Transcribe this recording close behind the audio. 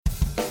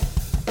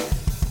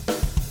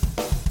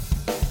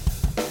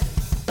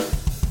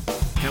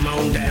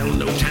on down,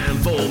 no time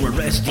for a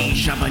resty.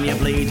 Sharpen your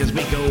blades as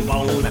we go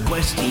on a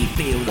questy.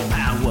 Feel the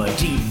power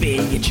deep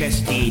in your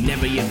chesty.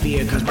 Never you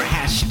fear, cause we're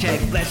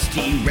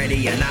 #blessedy.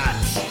 Ready or not,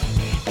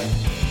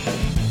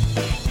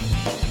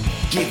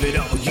 give it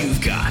all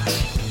you've got.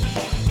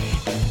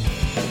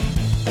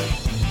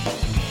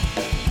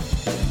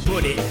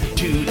 Put it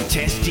to the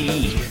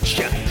testy.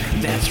 Shut,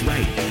 that's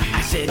right,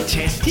 I said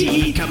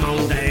testy. Come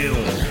on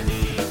down.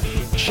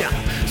 Shut,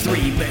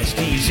 3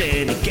 besties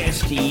and a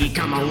guestie.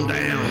 Come on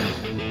down.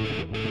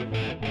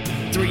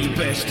 3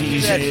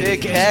 besties That and a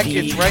big guestie.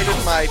 package right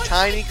in my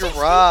tiny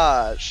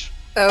garage.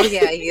 Oh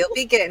yeah, you'll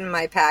be getting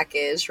my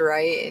package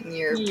right in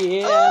your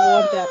Yeah, I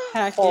want that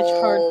package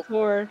Oh.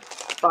 hardcore.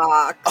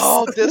 box.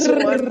 Oh,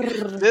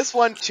 this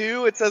one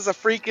too. It says a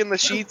freak in the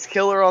sheets,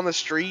 killer on the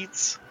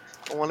streets.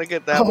 I want to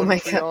get that Oh one my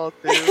for God.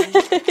 y'all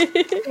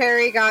too.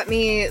 Harry got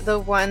me the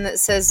one that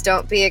says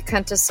 "Don't be a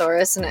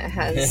cuntosaurus" and it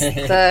has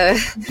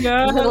the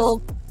Yes.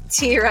 little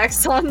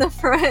T-Rex on the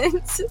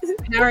front.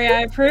 Harry,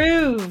 I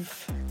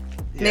approve.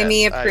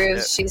 Mimi Yes, I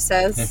approves. She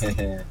says,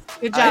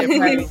 Good I job,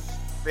 Harry. approve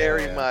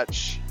very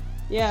much.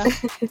 Yeah.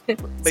 But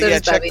So yeah,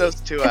 does check Bubby. those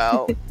two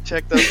out.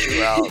 Check those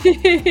two out.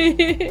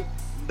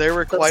 There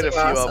were quite a Those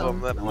few are of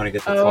awesome. them. I want to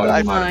get the Oh photo.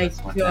 I- my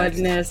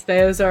goodness,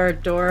 those are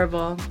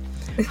adorable.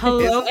 Hello,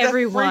 Isn't that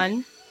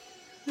everyone.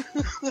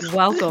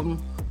 Welcome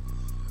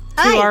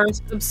to Hi. our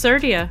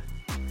Absurdia.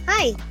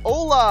 "Hi."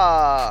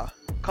 Hola!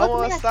 ¿Cómo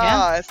Welcome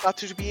está? Está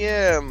todo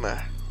bien.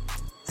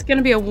 It's going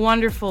to be a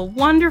wonderful,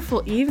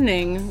 wonderful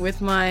evening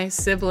with my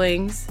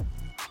siblings.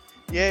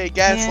 Yay,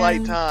 gaslight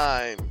And-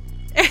 time.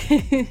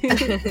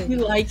 You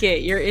like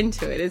it. You're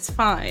into it. It's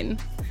fine.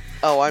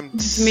 Oh, I'm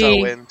so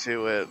Me.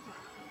 into it.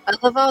 I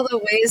love all the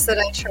ways that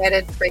I try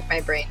to break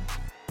my brain.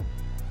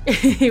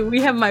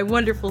 We have my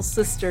wonderful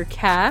sister,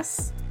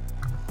 Cass.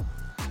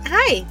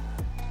 Hi.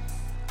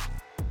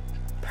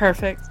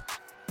 Perfect.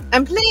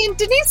 I'm playing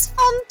Denise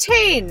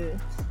Fontaine.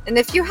 And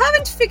if you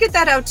haven't figured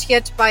that out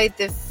yet by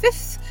the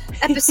 5th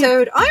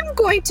episode, I'm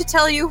going to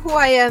tell you who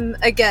I am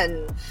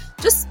again.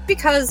 Just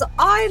because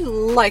I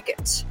like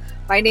it.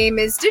 My name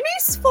is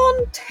Denise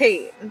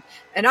Fontaine.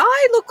 And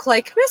I look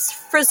like Miss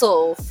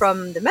Frizzle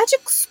from the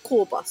Magic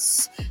School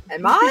Bus.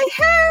 And my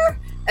hair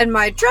and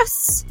my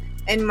dress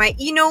and my,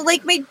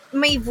 like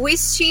my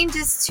voice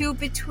changes to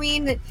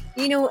between,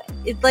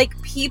 like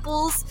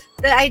people's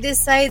that I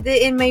decide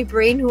that in my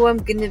brain who I'm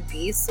gonna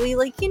be. So you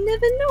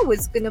never know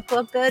what's gonna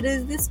pop out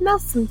of this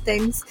mouth some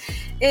things.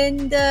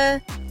 And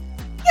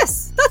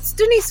yes, that's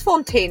Denise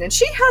Fontaine, and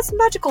she has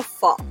magical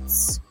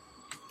thoughts.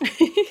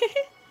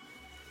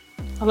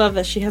 I love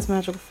that she has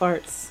magical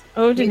farts.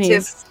 Oh, Me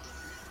Denise.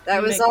 That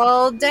You was make-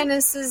 all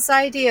Dennis's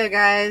idea,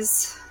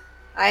 guys.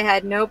 I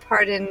had no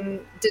part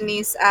in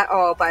Denise at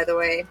all, by the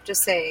way.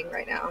 Just saying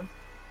right now.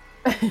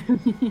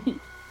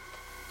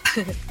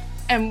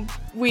 And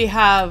we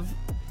have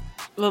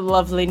the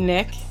lovely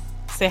Nick.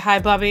 Say hi,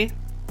 Bubby.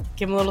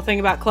 Give him a little thing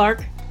about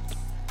Clark.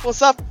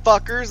 What's up,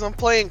 fuckers? I'm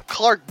playing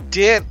Clark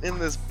Dent in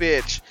this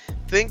bitch.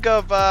 Think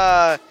of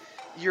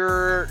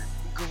your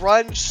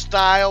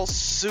grunge-style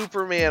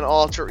Superman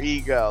alter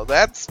ego.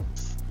 That's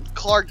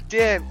Clark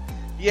Dent.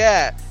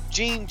 Yeah,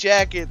 jean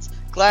jackets,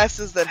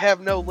 glasses that have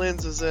no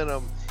lenses in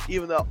them.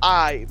 Even though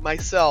I,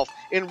 myself,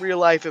 in real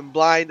life am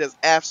blind as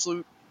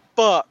absolute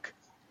fuck.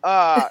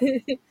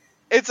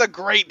 It's a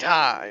great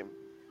time.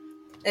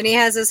 And he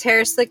has his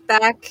hair slicked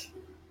back.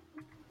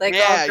 Like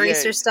Yeah, all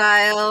greaser yeah.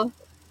 style.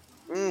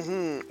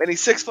 And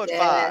he's 6'5".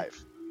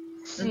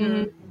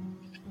 Yeah.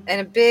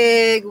 And a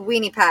big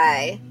weenie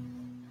pie.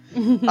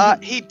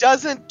 He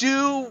doesn't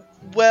do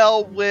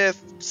well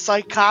with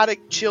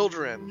psychotic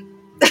children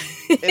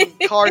in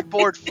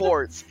cardboard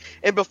forts.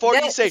 And before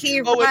you say,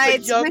 he "Oh, it's a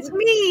rides young," with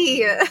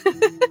me.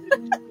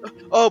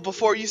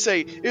 before you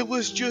say it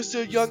was just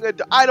a young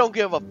adult, I don't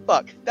give a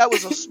fuck. That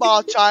was a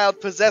small child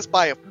possessed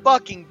by a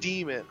fucking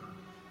demon.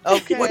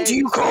 Okay. What do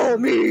you call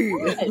me?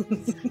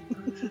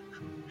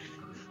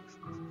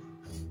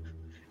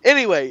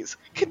 Anyways,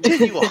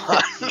 continue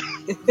on.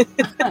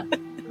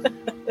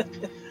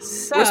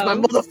 So, Where's my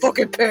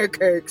motherfucking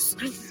pancakes?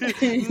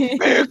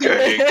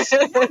 Pancakes.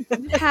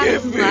 what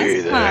happened Give me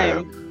last them.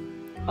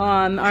 time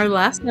on our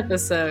last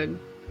episode?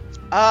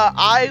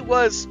 I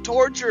was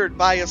tortured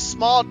by a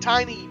small,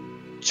 tiny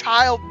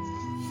child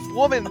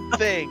woman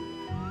thing.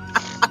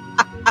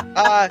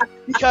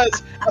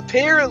 Because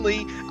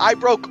apparently I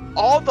broke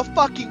all the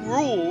fucking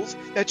rules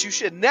that you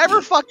should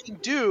never fucking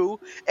do,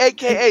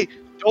 aka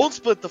don't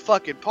split the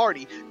fucking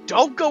party,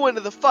 don't go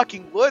into the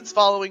fucking woods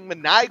following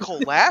maniacal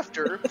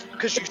laughter,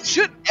 because you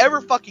shouldn't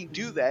ever fucking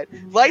do that.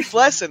 Life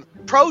lesson,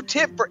 pro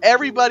tip for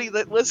everybody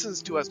that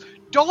listens to us,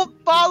 don't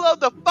follow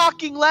the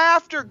fucking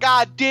laughter,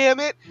 god damn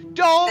it,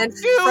 don't And do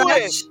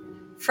it!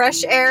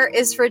 fresh air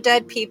is for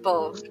dead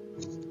people.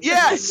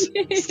 Yes,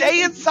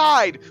 stay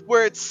inside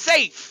where it's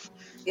safe.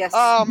 Yes.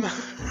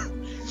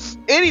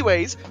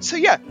 Anyways,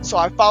 so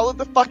I followed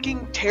the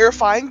fucking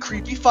terrifying,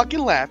 creepy fucking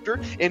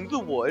laughter into the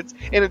woods,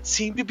 and it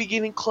seemed to be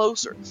getting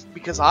closer,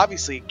 because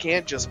obviously it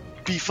can't just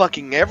be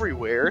fucking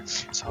everywhere.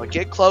 So I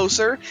get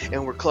closer,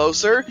 and we're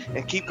closer,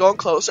 and keep going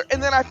closer,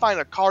 and then I find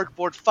a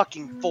cardboard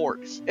fucking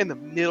fort in the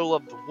middle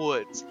of the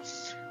woods.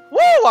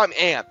 Woo, I'm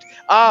amped.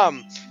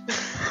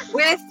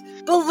 With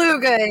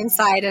beluga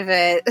inside of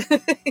it.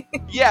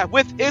 Yeah,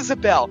 with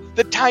Isabel,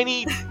 the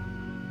tiny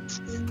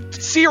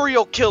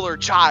serial killer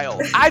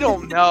child. I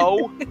don't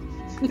know.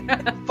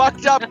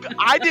 Fucked up.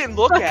 I didn't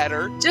look at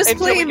her. Just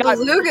playing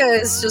beluga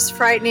is just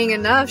frightening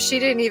enough. She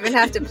didn't even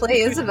have to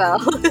play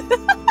Isabel.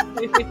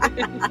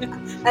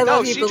 I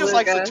love you, she beluga. just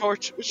likes to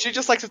torture. She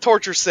just likes to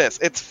torture sis.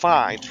 It's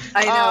fine.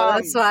 I know.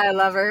 That's why I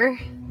love her.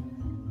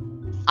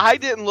 I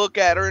didn't look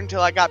at her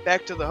until I got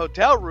back to the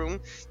hotel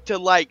room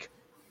to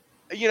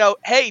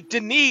hey,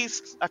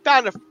 Denise, I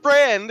found a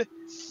friend.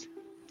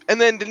 And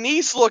then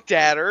Denise looked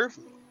at her,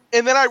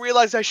 and then I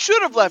realized I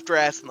should have left her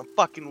ass in the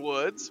fucking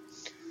woods.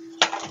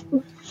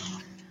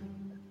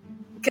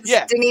 Because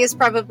Denise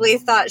probably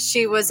thought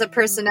she was a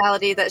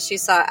personality that she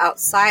saw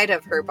outside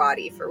of her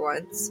body for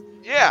once.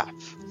 Yeah.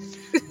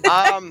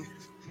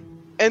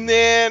 And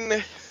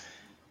then,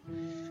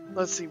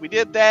 let's see, we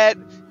did that.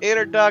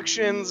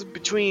 Introductions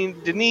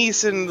between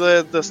Denise and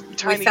the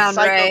tiny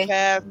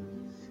psychopath. Ray.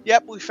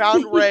 Yep, we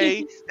found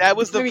Ray. That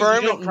was the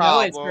vermin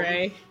problem. It's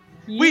Ray.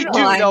 We do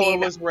know it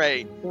was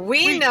Ray.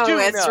 We know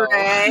it's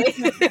Ray.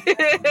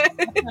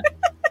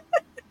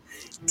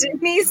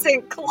 Denise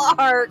and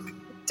Clark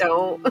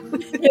don't.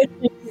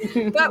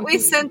 But we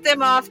sent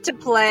them off to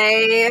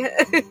play.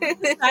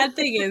 The sad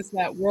thing is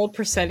that World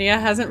Persenia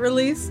hasn't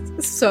released.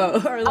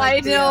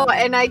 I know,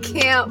 and I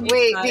can't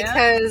wait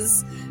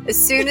because as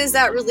soon as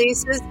that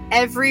releases,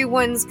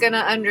 everyone's gonna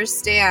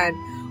understand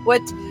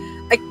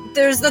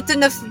there's not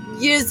enough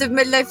years of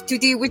my life to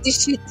deal with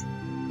this shit.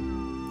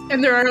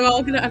 And they're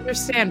all going to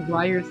understand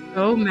why you're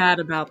so mad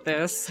about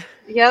this.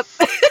 Yep.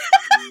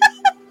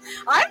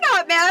 I'm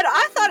not mad.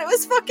 I thought it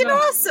was fucking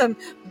awesome.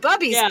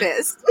 Bubby's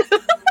pissed.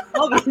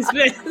 Bubby's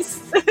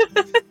pissed.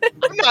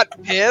 I'm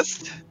not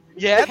pissed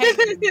yet.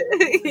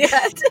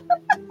 Yet.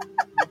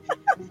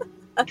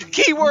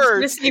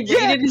 Keywords.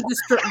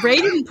 Ray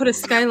didn't put a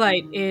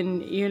skylight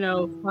in,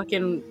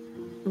 fucking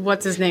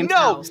what's his name? No,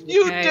 house,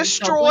 you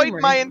destroyed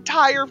my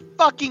entire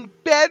fucking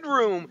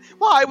bedroom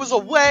while I was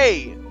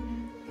away.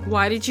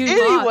 Why did you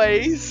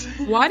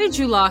Why did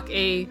you lock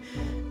a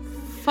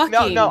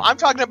fucking... No, I'm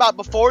talking about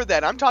before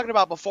that. I'm talking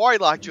about before I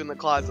locked you in the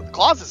closet. The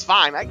closet's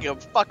fine. I give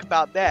a fuck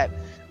about that.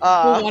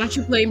 Well, why don't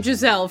you blame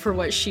Giselle for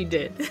what she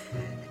did?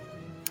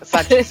 It's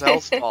not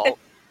Giselle's fault.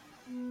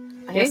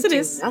 Yes, it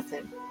is.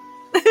 Nothing.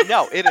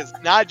 No, it is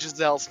not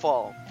Giselle's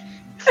fault.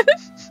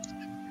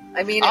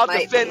 I mean, I'll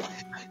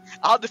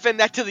defend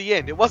that to the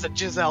end. It wasn't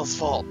Giselle's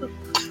fault. All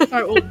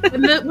right, well,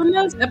 when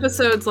those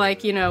episodes,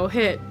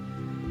 hit,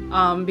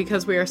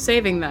 because we are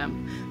saving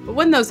them, but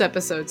when those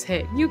episodes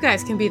hit, you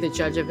guys can be the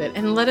judge of it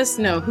and let us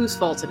know whose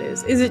fault it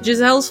is. Is it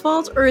Giselle's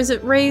fault or is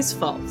it Ray's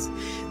fault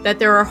that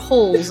there are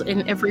holes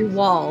in every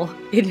wall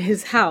in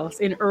his house,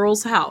 in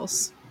Earl's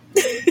house?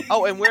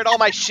 Oh, and where'd all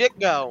my shit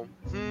go?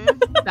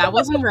 That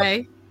wasn't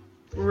Ray.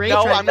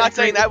 No, I'm not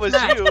saying that was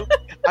you.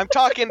 I'm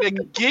talking to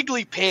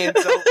Giggly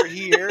Pants over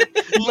here,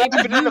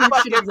 laughing in the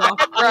fucking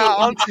background.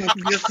 I'm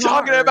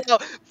talking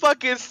about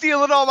fucking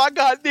stealing all my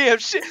goddamn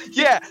shit.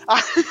 Yeah.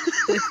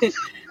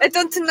 I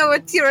don't know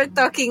what you're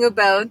talking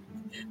about.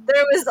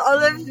 There was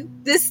all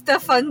of this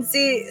stuff on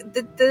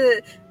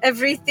the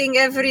everything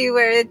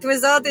everywhere. It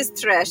was all this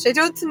trash. I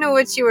don't know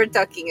what you were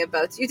talking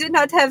about. You did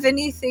not have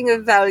anything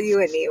of value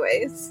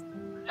anyways.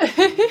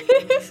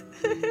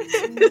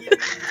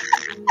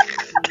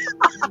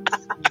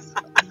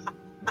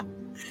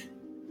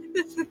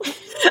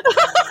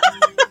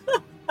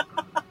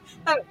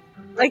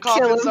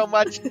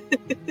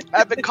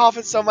 I've been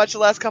coughing so much the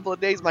last couple of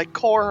days. My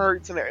core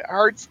hurts and it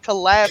hurts to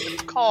laugh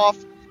and cough.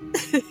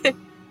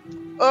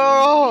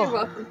 Oh. You're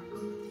welcome.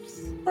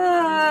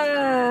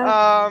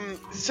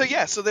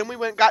 So then we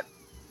went and got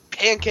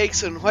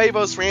pancakes and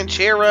huevos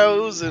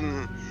rancheros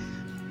and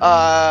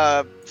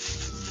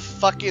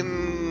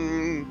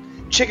fucking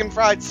chicken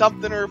fried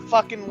something or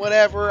fucking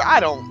whatever. I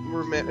don't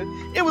remember.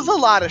 It was a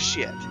lot of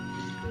shit.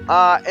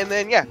 And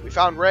then we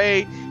found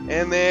Ray,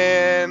 and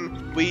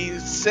then we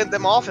sent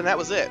them off, and that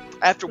was it.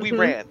 After we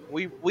ran,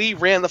 we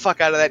ran the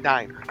fuck out of that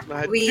diner.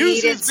 We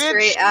yeeted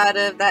straight out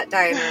of that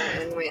diner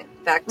and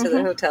went back to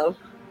the hotel.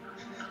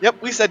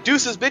 Yep, we said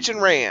deuces, bitch, and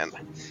ran.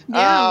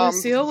 Yeah,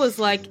 Lucille was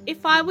like,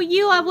 "If I were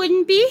you, I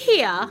wouldn't be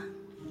here."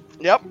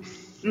 Yep.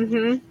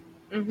 I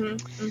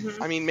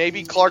mean,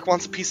 maybe Clark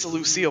wants a piece of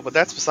Lucille, but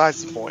that's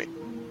besides the point.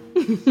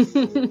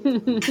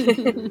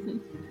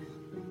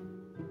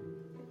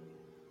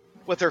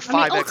 With her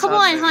 5 oh, come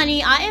on,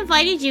 honey. I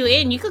invited you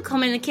in. You could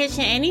come in the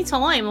kitchen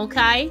anytime,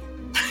 okay?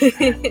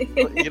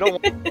 You don't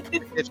want to in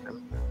the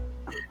kitchen.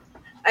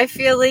 I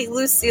feel like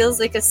Lucille's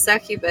like a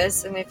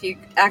succubus, and if you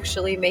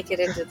actually make it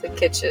into the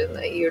kitchen,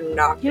 that you're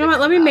not. You know what?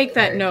 Let me make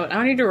that note.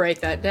 I need to write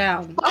that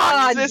down.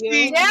 Oh,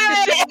 Sissy.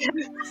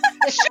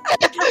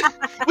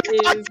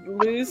 Is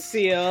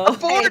Lucille.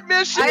 Abort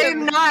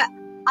mission.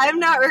 I'm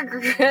not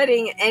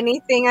regretting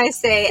anything I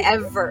say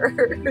ever.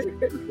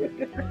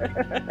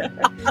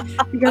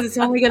 Because it's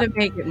only going to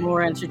make it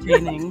more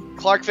entertaining.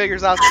 Clark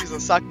figures out she's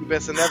a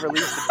succubus and never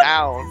leaves the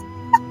town.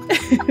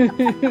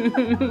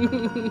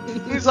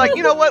 He's like,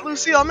 you know what,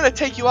 Lucille? I'm gonna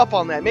take you up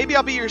on that. Maybe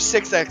I'll be your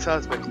sixth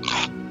ex-husband.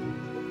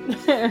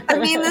 I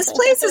mean, this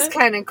place is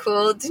kind of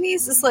cool.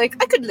 Denise is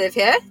like, I could live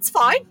here. It's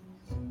fine.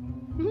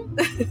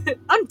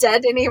 I'm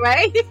dead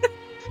anyway.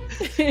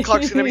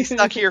 Clark's gonna be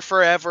stuck here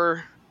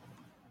forever.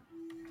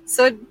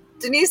 So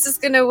Denise is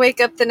gonna wake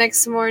up the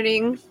next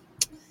morning.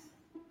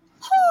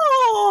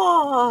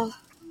 Oh,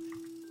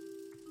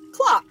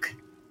 Clock,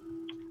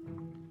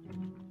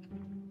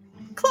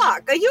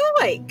 are you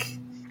awake?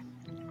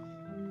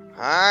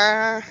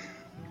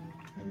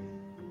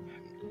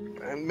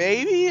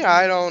 Maybe?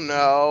 I don't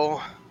know.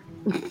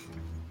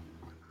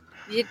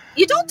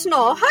 You don't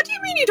know? How do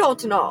you mean you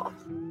don't know?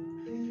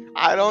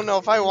 I don't know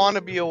if I want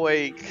to be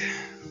awake.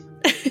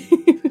 Or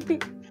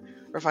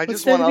if I What's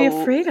just there want to be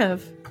afraid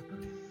of?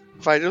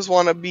 If I just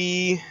want to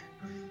be...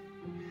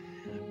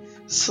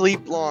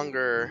 sleep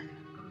longer.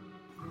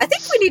 I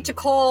think we need to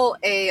call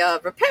a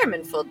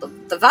repairman for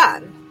the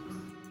van.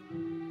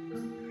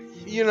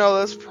 You know,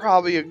 that's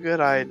probably a good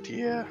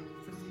idea.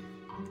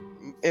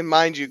 And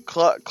mind you,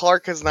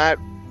 Clark has not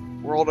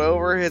rolled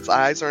over. His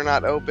eyes are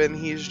not open.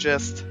 He's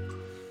just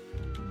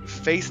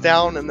face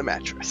down in the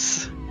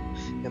mattress.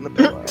 In the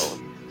pillow.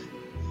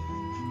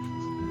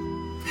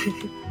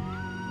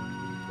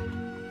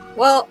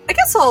 Well, I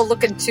guess I'll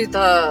look into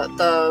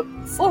the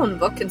phone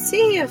book and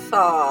see if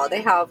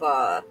they have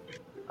a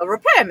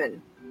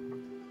repairman.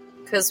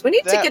 Because we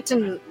need to get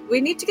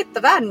the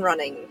van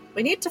running.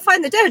 We need to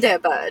find the dodo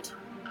bird.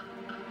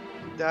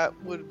 That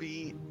would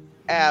be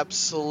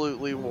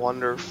absolutely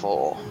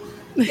wonderful.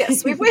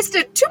 Yes, we've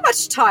wasted too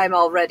much time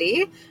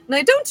already, and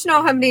I don't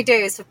know how many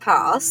days have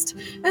passed,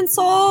 and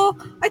so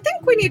I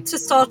think we need to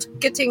start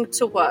getting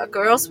to work,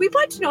 or else we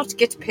might not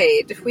get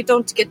paid if we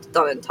don't get it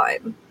done in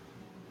time.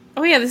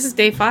 Oh yeah, this is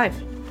day 5.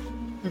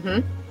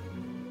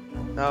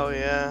 Mm-hmm. Oh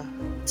yeah.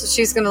 So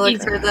she's gonna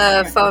look through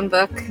the phone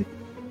book.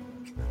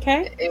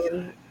 Okay.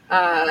 And,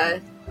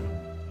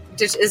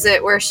 is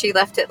it where she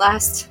left it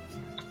last?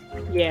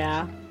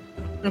 Yeah.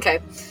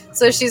 Okay.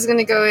 So she's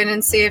gonna go in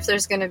and see if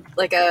there's gonna,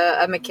 like,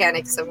 a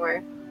mechanic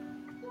somewhere.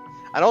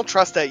 I don't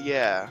trust that,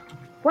 yeah.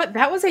 What?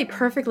 That was a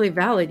perfectly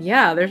valid,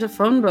 yeah, there's a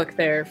phone book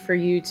there for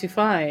you to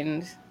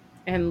find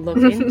and look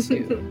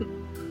into.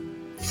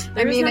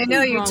 I mean, I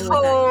know you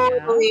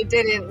totally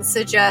didn't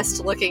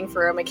suggest looking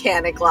for a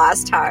mechanic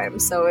last time,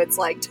 so it's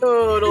like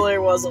totally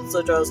wasn't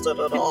suggested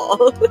at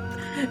all.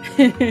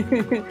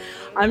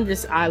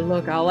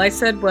 All I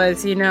said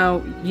was, you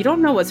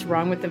don't know what's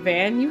wrong with the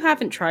van. You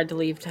haven't tried to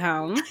leave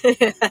town.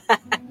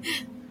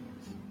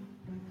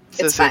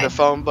 Sissy, the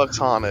phone book's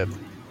haunted.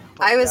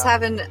 I was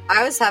having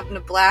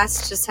a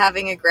blast just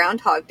having a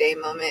Groundhog Day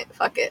moment.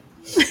 Fuck it.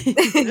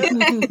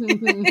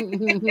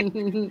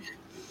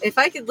 If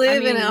I could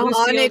live in a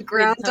haunted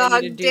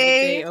Groundhog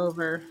Day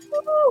over,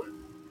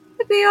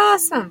 it'd be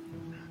awesome.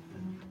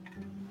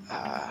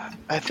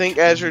 I think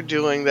as you're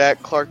doing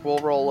that, Clark will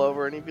roll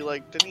over and he'd be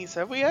like, Denise,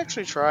 have we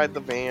actually tried the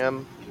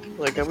van?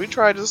 Like, have we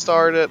tried to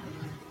start it?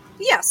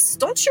 Yes,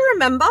 don't you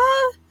remember?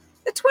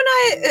 It's when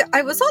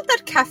I was on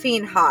that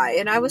caffeine high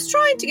and I was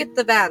trying to get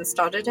the van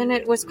started and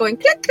it was going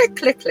click, click,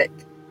 click, click.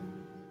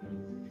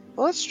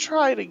 Well, let's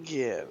try it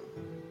again.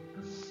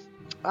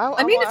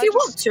 I mean, if you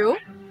want to.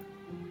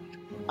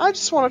 I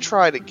just want to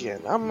try it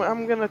again.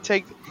 I'm gonna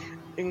take...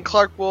 And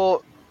Clark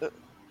will...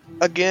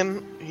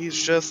 again,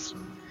 he's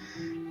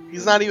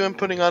not even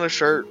putting on a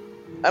shirt.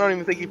 I don't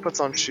even think he puts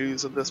on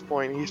shoes at this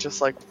point. He's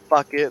just like,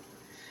 fuck it.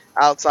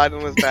 Outside in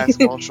his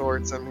basketball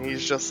shorts, and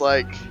he's just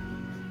like...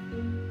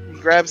 He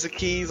grabs the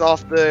keys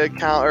off the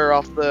counter,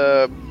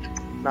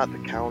 not the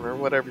counter,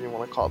 whatever you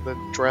want to call it, the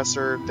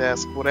dresser,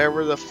 desk,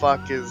 whatever the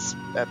fuck is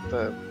at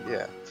the...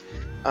 Yeah.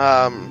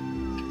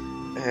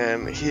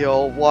 And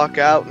he'll walk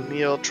out and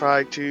he'll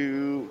try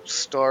to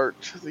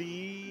start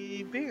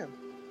the van.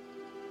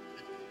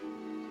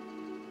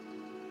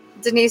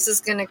 Denise is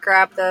going to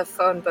grab the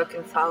phone book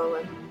and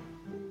follow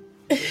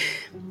him.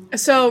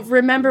 So,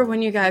 remember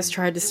when you guys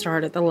tried to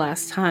start it the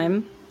last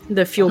time?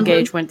 The fuel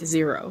gauge went to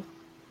 0.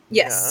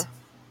 Yes.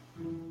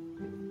 Yeah.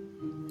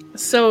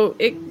 So,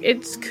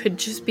 it could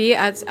just be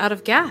out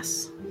of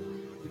gas.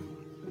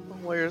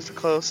 Where's the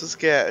closest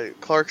gas?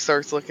 Clark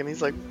starts looking.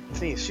 He's like,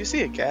 Denise, you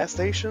see a gas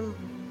station?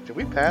 Did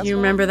we pass You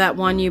one? remember that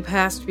one you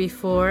passed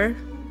before?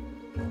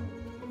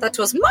 That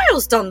was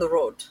miles down the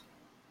road.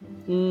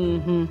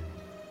 Mm-hmm.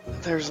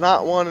 There's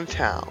not one in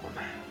town.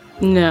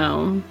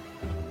 No.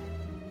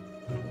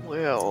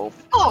 Well...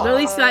 But at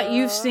least that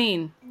you've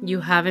seen.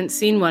 You haven't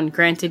seen one.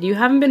 Granted, you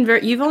haven't been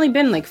you've only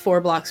been like 4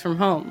 blocks from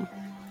home.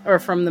 Or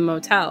from the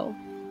motel.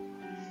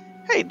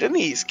 Hey,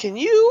 Denise, can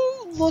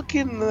you look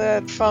in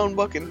that phone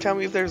book and tell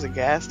me if there's a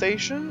gas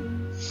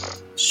station?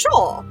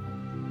 Sure.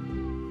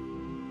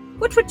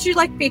 What would you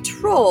like me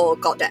to roll,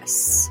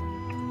 goddess?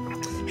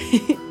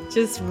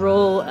 Just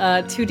roll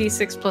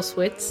 2d6 plus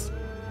wits.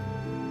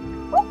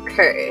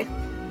 Okay.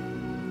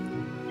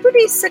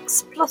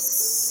 2d6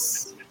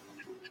 plus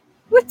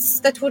wits,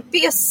 that would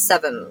be a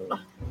 7.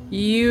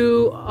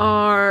 You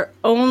are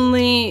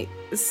only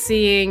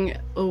seeing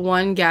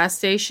one gas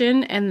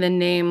station, and the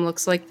name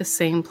looks like the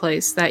same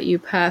place that you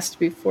passed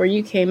before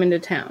you came into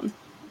town.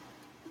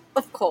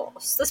 Of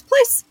course. This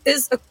place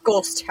is a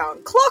ghost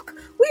town. Clock,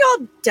 we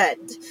are dead.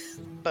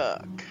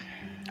 Fuck.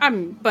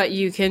 But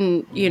you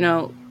can,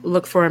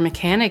 look for a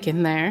mechanic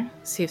in there,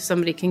 see if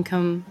somebody can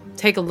come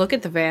take a look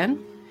at the van.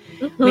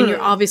 Mm-hmm. I mean,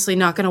 you're obviously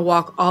not going to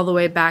walk all the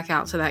way back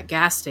out to that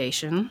gas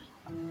station.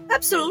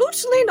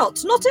 Absolutely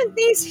not. Not in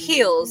these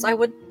heels. I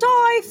would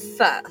die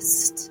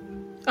first.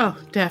 Oh,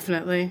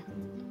 definitely.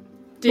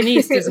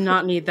 Denise does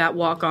not need that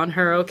walk on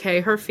her,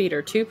 okay? Her feet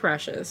are too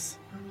precious.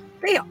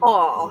 They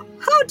are.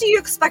 How do you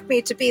expect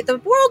me to be the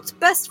world's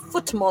best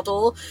foot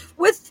model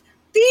with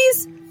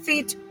these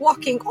feet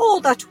walking all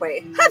that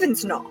way?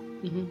 Heavens no.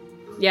 Mm-hmm.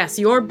 Yes,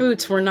 your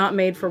boots were not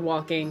made for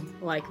walking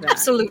like that.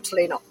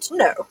 Absolutely not.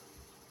 No.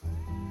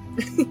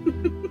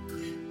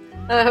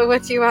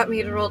 What do you want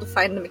me to roll to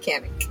find the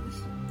mechanic?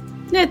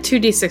 Yeah,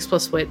 2d6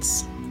 plus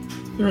wits.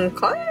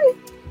 Okay.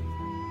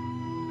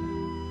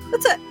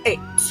 That's an 8.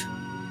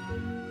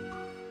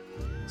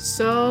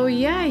 So,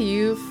 yeah,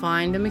 you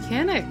find a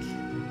mechanic.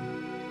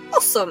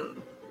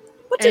 Awesome.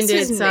 What is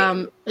his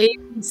name?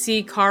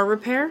 ABC Car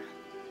Repair.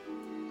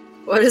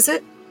 What is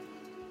it?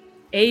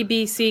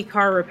 ABC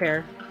Car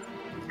Repair.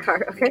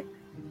 Car, okay.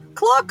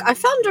 Clock, I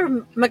found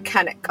a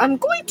mechanic. I'm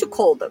going to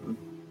call them.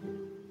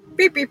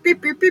 Beep, beep,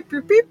 beep, beep, beep,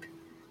 beep, beep.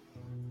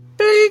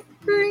 Beep,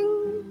 bing.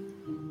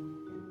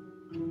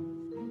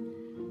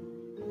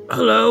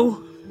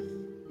 Hello?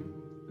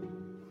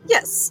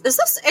 Yes, is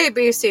this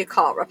ABC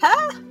Car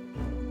Repair?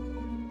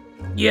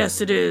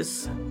 Yes, it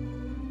is.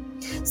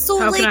 So,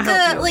 How can I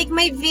help you? like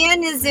my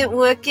van isn't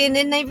working,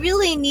 and I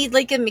really need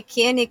like a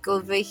mechanic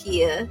over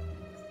here.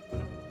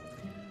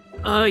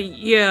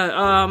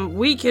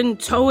 We can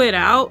tow it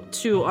out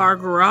to our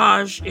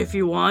garage if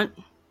you want.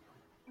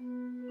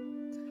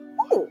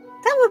 Oh,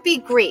 that would be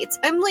great.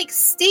 I'm like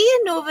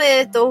staying over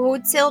at the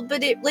hotel,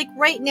 but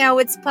right now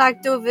it's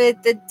parked over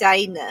at the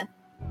diner.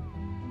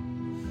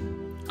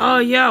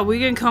 We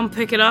can come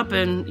pick it up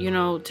and,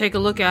 take a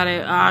look at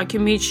it. I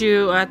can meet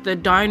you at the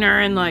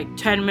diner in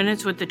 10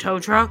 minutes with the tow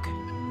truck.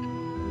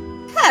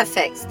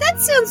 Perfect. That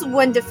sounds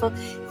wonderful.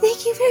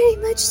 Thank you very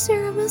much,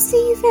 sir. We'll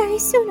see you very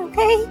soon,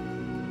 okay?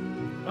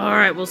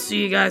 Alright, we'll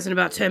see you guys in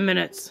about 10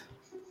 minutes.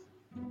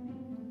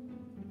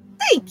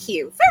 Thank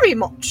you very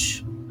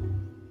much.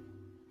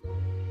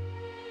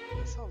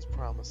 That sounds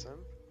promising.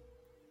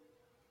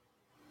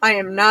 I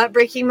am not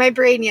breaking my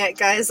brain yet,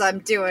 guys. I'm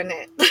doing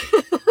it.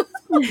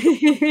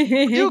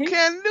 You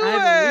can do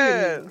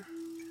it!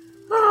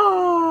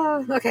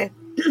 Oh, okay.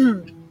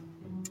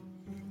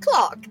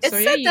 Clock. It So,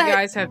 said you that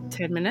guys have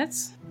 10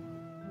 minutes?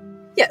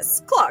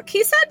 Yes, Clock.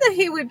 He said that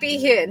he would be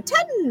here in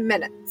 10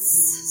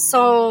 minutes.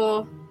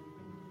 So,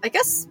 I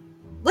guess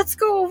let's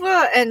go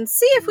over and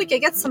see if we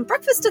can get some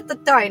breakfast at the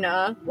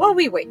diner while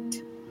we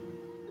wait.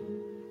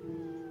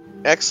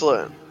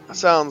 Excellent.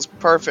 Sounds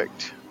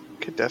perfect.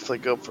 Could definitely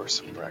go for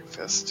some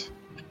breakfast.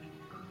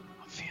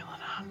 I'm feeling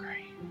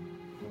hungry.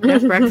 Yeah,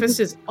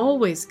 breakfast is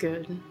always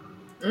good.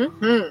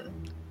 Mm-hmm.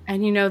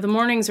 And the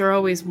mornings are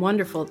always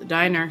wonderful at the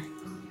diner.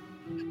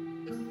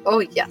 Oh,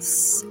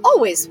 yes.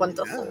 Always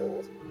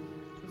wonderful.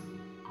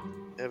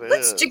 It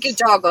Let's is. jiggy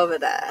jog over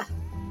there.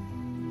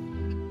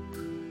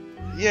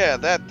 Yeah,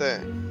 that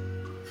thing.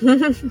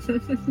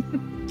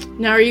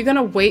 Now, are you going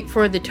to wait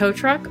for the tow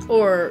truck,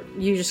 or are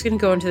you just going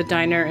to go into the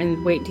diner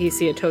and wait until you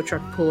see a tow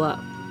truck pull up?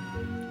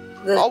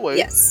 I'll wait.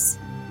 Yes.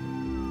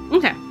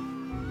 Okay.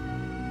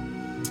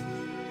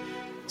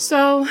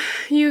 So,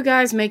 you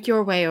guys make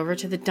your way over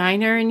to the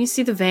diner, and you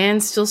see the van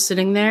still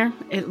sitting there.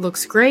 It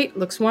looks great,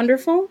 looks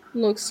wonderful,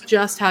 looks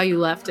just how you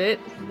left it.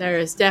 There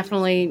has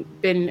definitely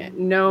been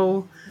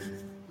no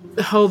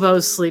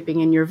hobos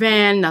sleeping in your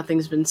van,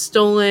 nothing's been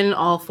stolen,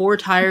 all 4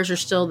 tires are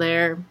still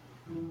there.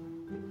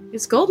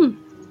 It's golden.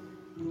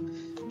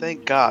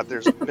 Thank God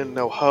there's been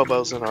no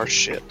hobos in our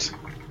shit.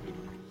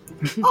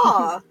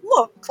 Ah,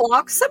 look,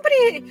 Clock.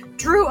 Somebody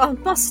drew a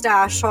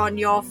mustache on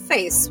your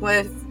face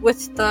with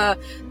the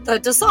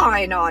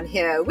design on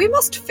here. We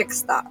must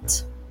fix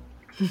that.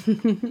 You're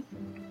gonna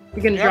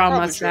Yeah, draw a probably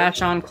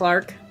mustache on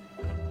Clark.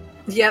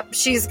 Yep,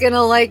 she's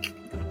gonna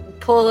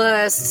pull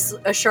a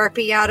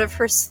Sharpie out of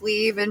her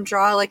sleeve and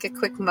draw a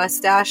quick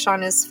mustache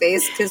on his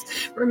face, because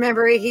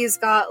remember, he's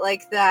got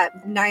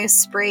that nice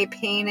spray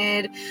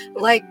painted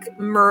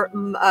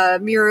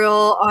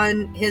mural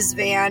on his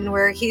van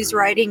where he's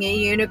riding a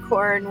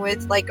unicorn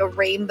with a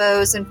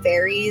rainbows and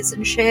fairies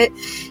and shit.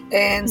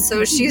 And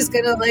so she's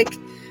gonna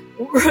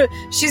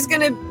she's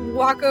gonna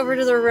walk over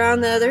to around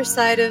the other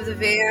side of the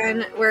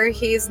van where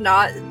he's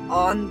not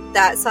on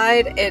that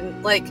side,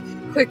 and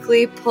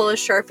quickly pull a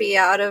Sharpie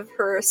out of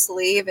her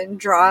sleeve and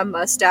draw a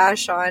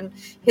mustache on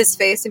his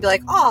face and be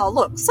like, "Oh,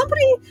 look,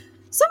 somebody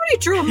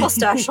drew a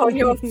mustache on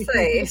your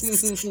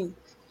face."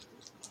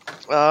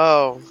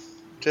 Oh,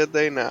 did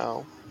they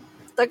now?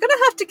 They're gonna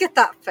have to get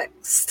that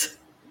fixed.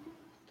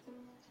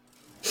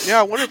 Yeah,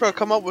 I wonder if I'll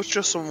come up with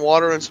just some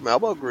water and some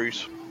elbow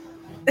grease.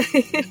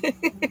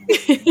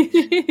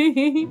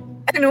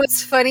 And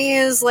what's funny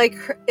is, like,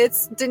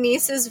 it's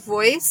Denise's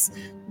voice,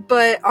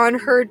 but on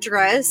her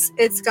dress,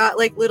 it's got,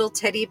 like, little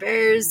teddy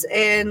bears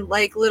and,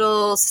 like,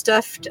 little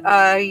stuffed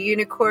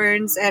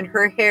unicorns, and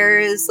her hair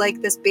is,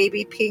 like, this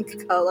baby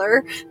pink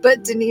color,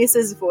 but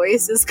Denise's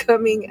voice is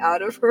coming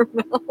out of her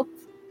mouth.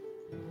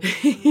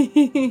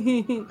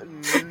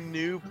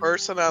 New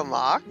person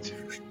unlocked?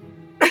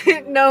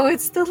 No,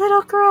 it's the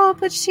little girl,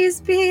 but she's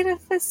being a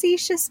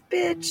facetious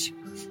bitch.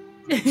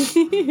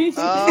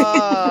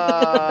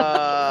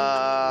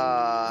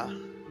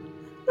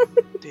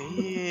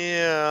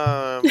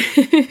 Damn.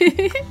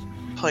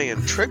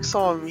 Playing tricks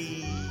on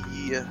me.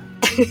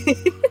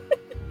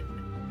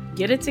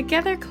 Get it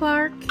together,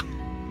 Clark.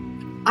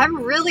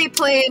 I'm really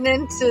playing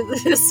into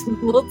this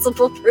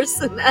multiple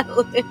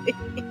personality.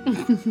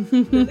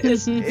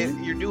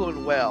 You're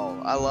doing well.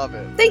 I love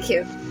it. Thank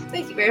you.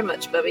 Thank you very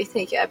much, Bubby.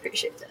 Thank you. I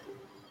appreciate that.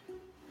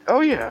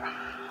 Oh yeah.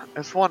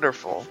 It's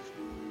wonderful.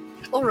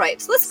 All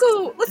right, let's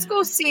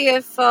go see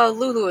if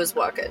Lulu is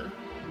walking.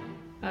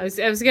 I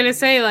was gonna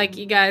say, like,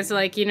 you guys,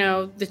 like, you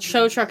know, the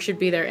show truck should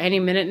be there any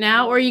minute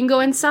now, or you can go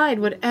inside.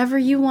 Whatever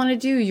you want to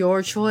do,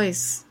 your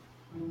choice.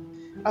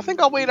 I think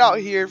I'll wait out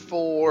here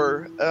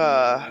for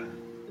the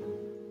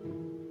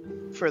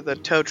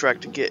tow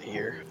truck to get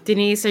here.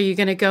 Denise, are you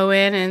gonna go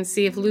in and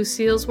see if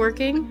Lucille's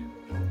working?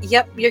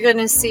 Yep, you're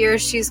gonna see her.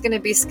 She's gonna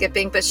be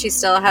skipping, but she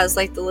still has,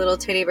 like, the little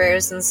teddy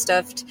bears and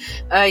stuffed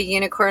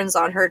unicorns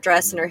on her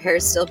dress, and her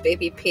hair's still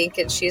baby pink,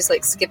 and she's,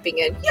 like, skipping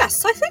in.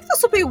 Yes, I think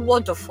this will be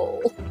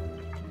wonderful.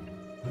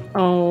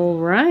 All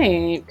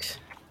right.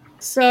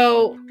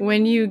 So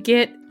when you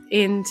get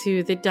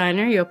into the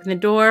diner, you open the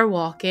door,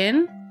 walk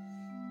in.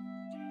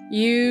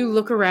 You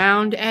look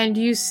around, and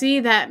you see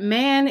that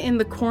man in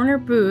the corner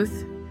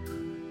booth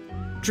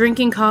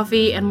drinking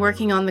coffee and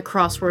working on the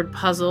crossword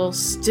puzzle,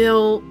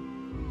 still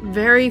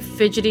very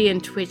fidgety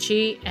and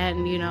twitchy,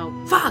 and, you know,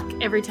 fuck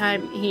every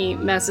time he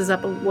messes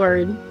up a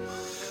word.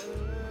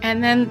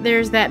 And then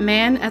there's that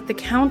man at the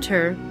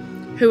counter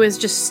who is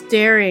just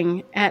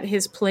staring at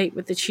his plate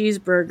with the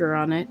cheeseburger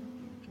on it.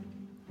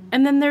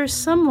 And then there's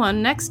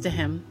someone next to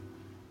him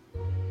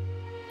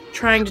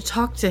trying to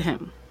talk to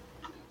him.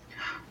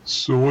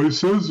 So I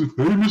says, "Hey,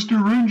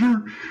 Mr.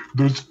 Ranger,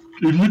 those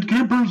idiot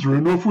campers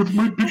ran off with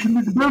my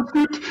picnic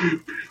basket,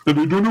 and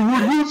I don't know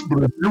who it was,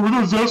 but I'm here with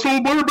those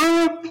asshole bar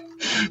back.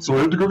 So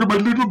I had to go get my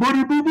little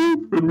buddy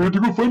boo-boo, and we had to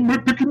go find my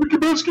picnic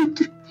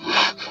basket."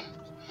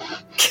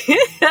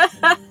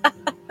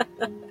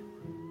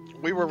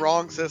 We were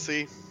wrong,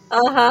 sissy.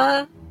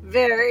 Uh-huh.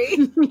 Very.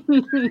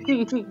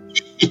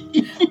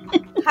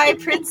 Hi,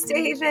 Prince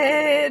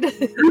David.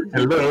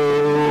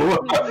 Hello.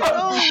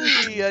 Oh,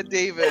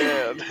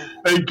 David.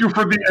 Thank you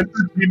for the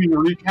entertaining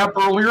recap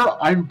earlier.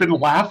 I've been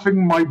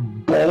laughing my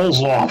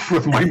balls off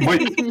with my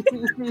mic.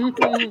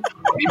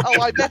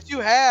 Oh, I bet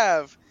you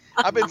have.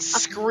 I've been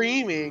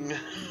screaming.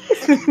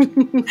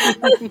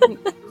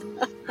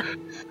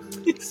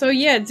 So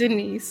yeah,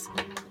 Denise,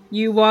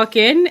 you walk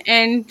in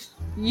and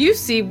you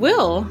see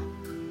Will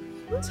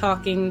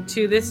talking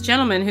to this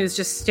gentleman who's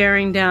just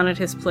staring down at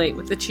his plate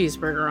with the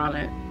cheeseburger on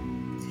it.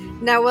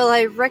 Now, will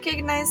I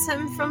recognize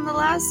him from the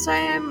last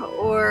time,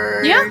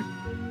 or... Yeah.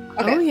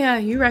 Okay. Oh yeah,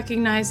 you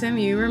recognize him,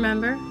 you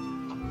remember.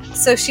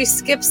 So she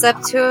skips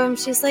up to him.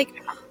 She's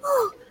like,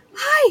 "Oh,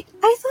 hi!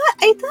 I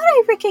thought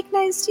I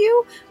recognized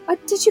you.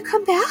 Did you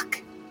come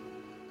back?"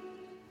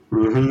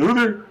 Hello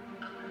there.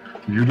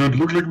 You don't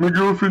look like my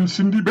girlfriend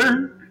Cindy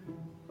Bear.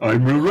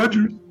 I'm Will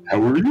Rogers.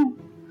 How are you?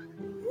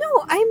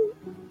 No,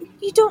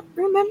 you don't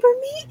remember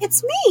me?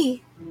 It's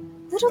me,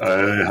 Little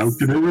Denise. How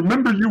can I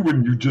remember you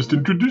when you just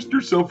introduced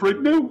yourself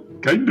right now?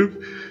 Kind of.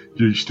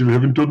 You still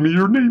haven't told me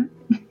your name.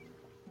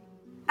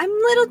 I'm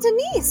Little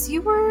Denise.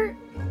 You were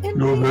in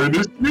No, my...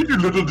 nice to meet you,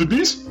 Little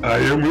Denise. I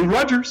am Will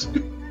Rogers.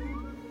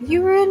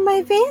 You were in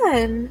my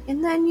van,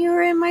 and then you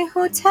were in my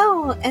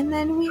hotel, and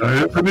then we... I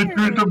have an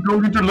interest of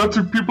going into lots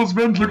of people's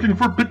vans looking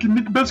for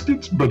picnic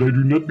baskets, but I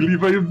do not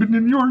believe I have been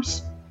in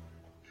yours.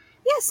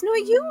 Yes, no,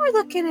 you were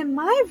looking in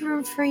my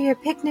room for your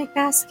picnic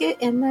basket,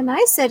 and then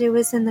I said it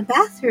was in the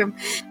bathroom,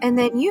 and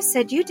then you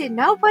said you did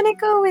not want to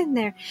go in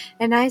there,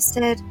 and I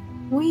said,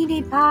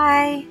 "Weenie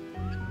pie."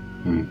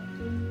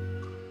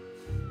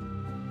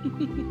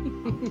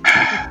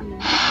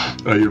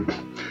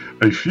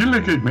 I feel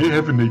like I may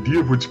have an idea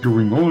of what's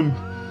going on.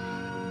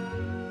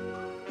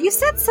 You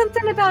said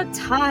something about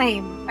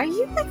time. Are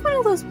you like one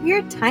of those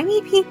weird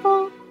timey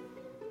people?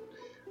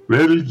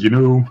 Well, you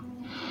know,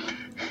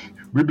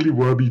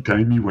 wibbly-wobbly,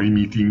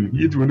 timey-wimey thing.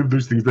 It's one of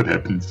those things that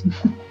happens.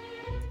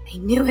 I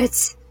knew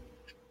it.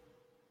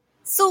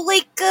 So,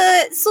 what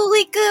are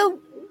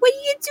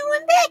you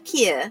doing back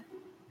here?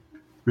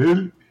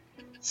 Well,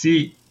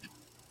 see,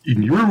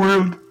 In your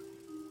world,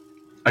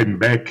 I'm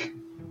back,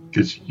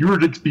 because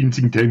you're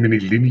experiencing time in a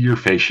linear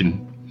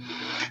fashion.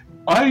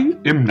 I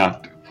am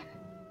not,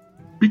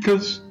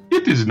 because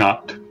it is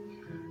not.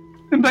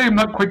 And I am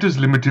not quite as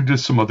limited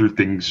as some other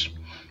things.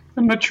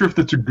 I'm not sure if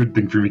that's a good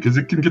thing for me, because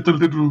it can get a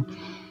little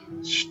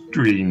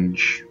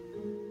strange.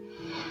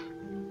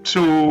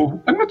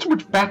 So, I'm not so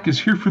much back as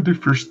here for the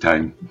first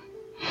time.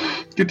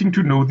 Getting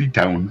to know the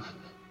town.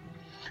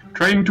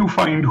 Trying to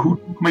find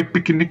who might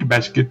pick a nick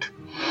basket.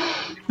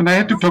 And I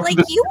had to talk to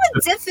the... you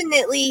were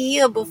definitely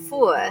here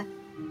before.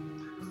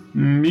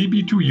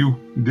 Maybe to you.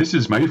 This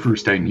is my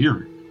first time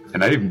here.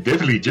 And I am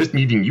definitely just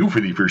meeting you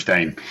for the first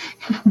time.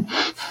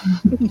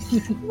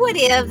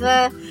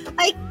 Whatever.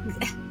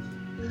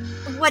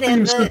 Whatever.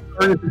 I'm so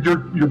sorry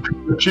that your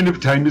perception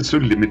of time is so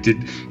limited.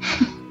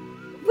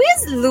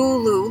 Where's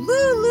Lulu?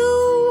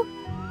 Lulu!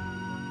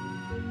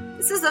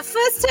 This is the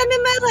first time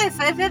in my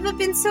life I've ever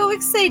been so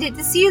excited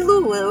to see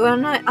Lulu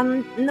in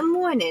the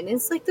morning.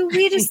 It's like the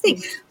weirdest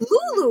thing.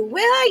 Lulu,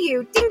 where are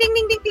you? Ding, ding,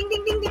 ding, ding, ding,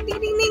 ding, ding, ding,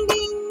 ding, ding,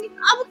 ding.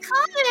 I'm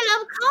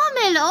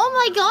coming. Oh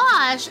my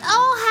gosh.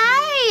 Oh,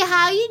 hey.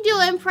 How you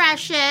doing,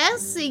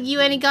 Precious? You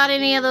got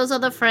any of those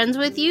other friends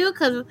with you?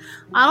 Because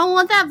I don't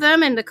want that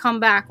vermin to come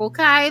back,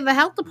 okay? The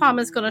health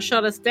department's going to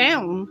shut us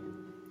down.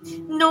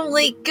 No,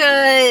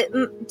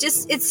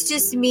 it's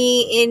just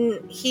me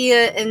in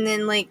here, and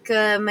then, my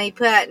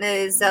partner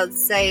is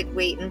outside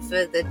waiting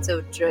for the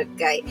tow truck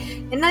guy.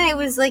 And I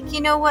was like, you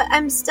know what?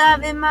 I'm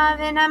starving,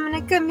 Marvin. I'm going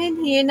to come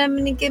in here, and I'm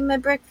going to get my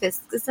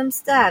breakfast, because I'm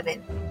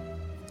starving.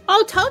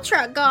 Oh, tow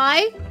truck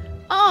guy.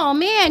 Oh,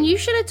 man, you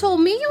should have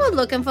told me you were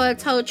looking for a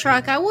tow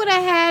truck. I would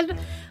have had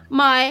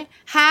my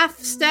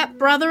half-step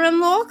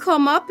brother-in-law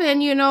come up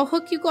and,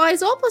 hook you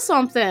guys up or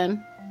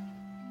something.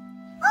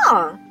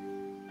 Oh.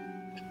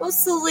 Well,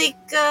 so,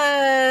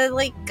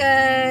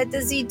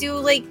 does he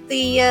do,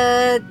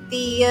 the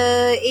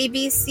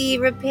ABC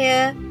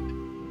repair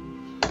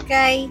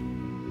guy?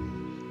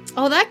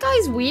 Oh, that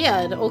guy's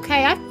weird.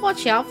 Okay, I'd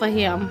watch out for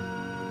him.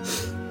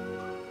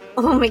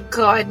 Oh my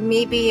god,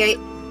 maybe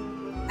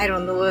I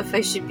don't know if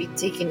I should be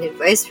taking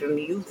advice from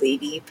you,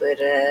 lady, but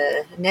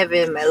never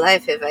in my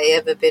life have I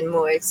ever been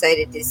more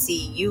excited to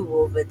see you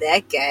over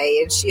that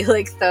guy. And she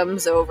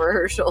thumbs over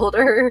her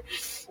shoulder.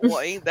 Well,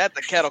 ain't that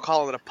the kettle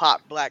calling it a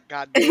pot black,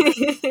 goddamn.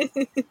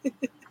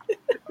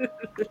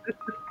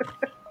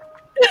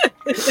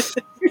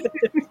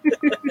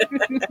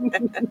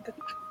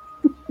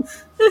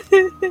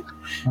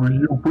 Were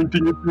you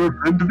pointing at your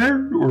friend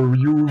there, or were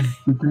you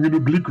making an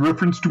oblique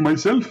reference to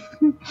myself?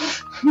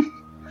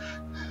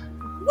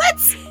 What?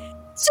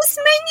 Just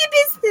mind your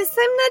business.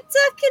 I'm not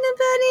talking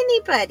about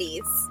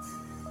anybody's.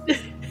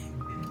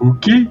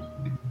 Okay,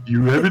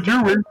 you have it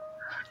your way.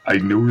 I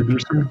know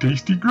there's some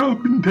tasty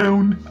grub in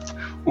town.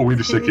 Oh, wait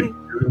a second.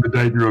 You're in the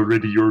diner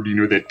already. You already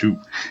know that, too.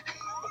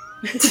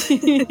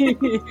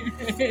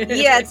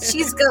 Yeah,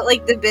 she's got,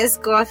 the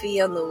best coffee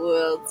in the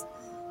world.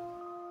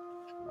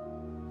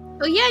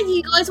 Oh, yeah, do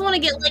you guys want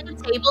to get, a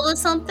table or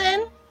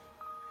something?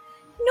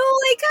 No,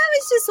 I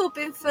was just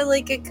hoping for,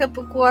 a cup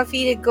of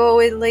coffee to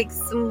go and,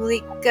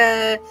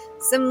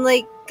 some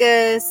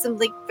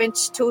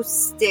French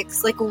toast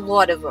sticks, a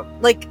lot of them.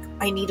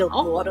 I need a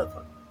lot of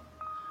them.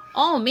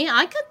 Oh, man,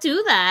 I could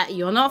do that.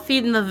 You're not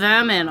feeding the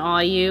vermin,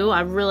 are you?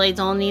 I really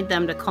don't need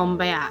them to come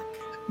back.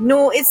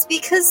 No, it's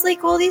because,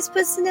 all these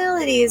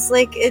personalities,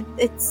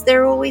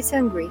 they're always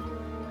hungry.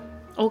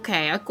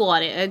 Okay, I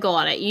got it.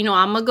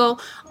 I'm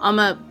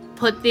gonna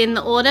put in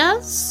the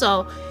order,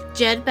 so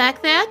Jed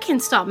back there can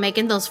start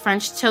making those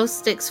French toast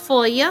sticks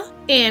for you,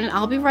 and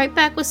I'll be right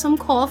back with some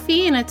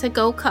coffee and a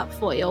to-go cup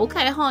for you.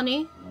 Okay,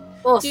 honey?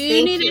 Oh, do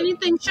you need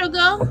anything,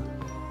 sugar?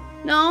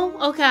 No?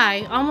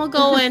 Okay, I'm gonna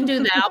go and do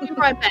that. I'll be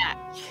right back.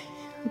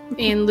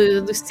 And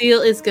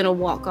Lucille is gonna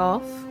walk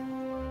off.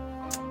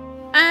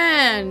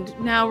 And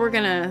now we're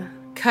gonna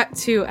cut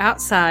to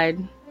outside,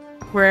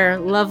 where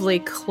lovely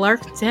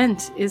Clark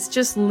Dent is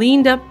just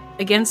leaned up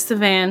against the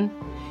van.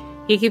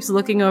 He keeps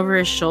looking over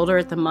his shoulder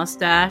at the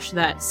mustache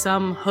that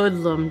some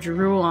hoodlum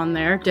drew on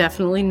there.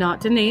 Definitely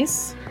not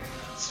Denise.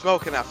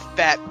 Smoking a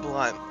fat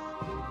blunt.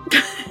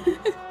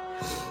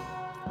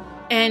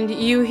 And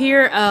you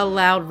hear a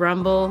loud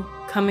rumble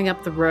coming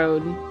up the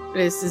road.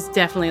 This is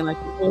definitely an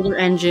older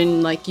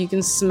engine. You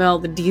can smell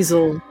the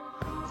diesel.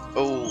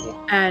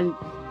 Oh. And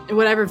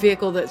whatever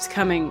vehicle that's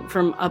coming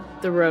from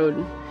up the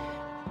road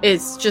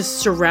is just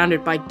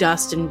surrounded by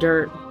dust and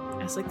dirt.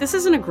 It's this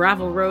isn't a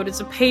gravel road,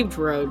 it's a paved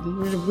road.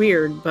 It's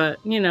weird, but,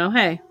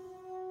 hey.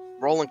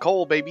 Rolling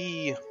coal,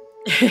 baby.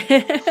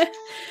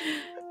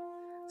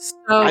 So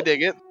I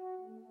dig it.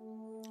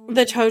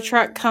 The tow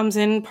truck comes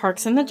in,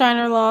 parks in the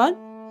diner lot,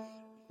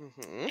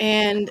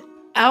 and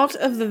out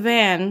of the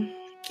van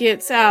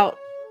gets out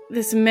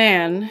this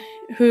man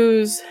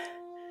who's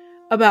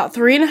about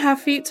 3.5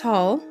 feet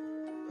tall.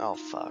 Oh,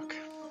 fuck.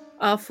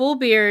 A full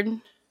beard.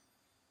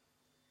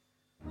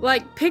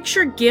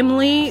 Picture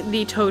Gimli,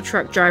 the tow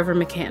truck driver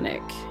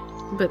mechanic,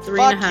 but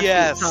 3.5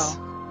 feet tall.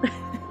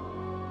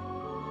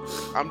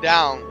 I'm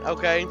down,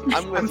 okay?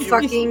 I'm with I'm you.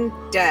 fucking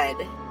dead.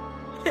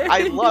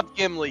 I love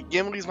Gimli.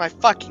 Gimli's my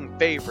fucking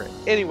favorite.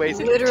 Anyways,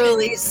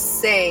 Literally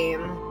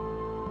same.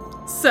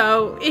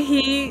 So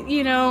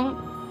he,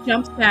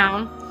 jumps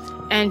down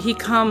and he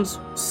comes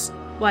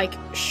like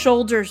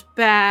shoulders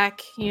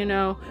back,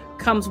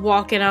 comes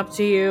walking up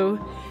to you,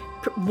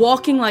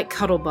 walking like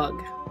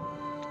Cuddlebug.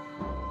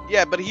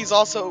 Yeah, but he's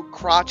also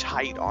crotch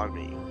height on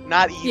me.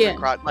 Not even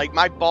crotch. Like,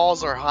 my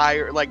balls are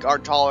higher, are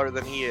taller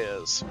than he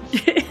is.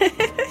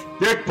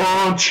 Dick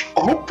punch!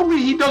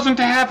 Hopefully he doesn't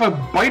have a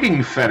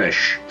biting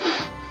fetish.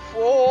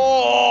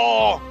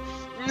 Oh!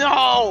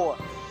 No!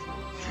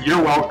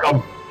 You're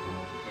welcome.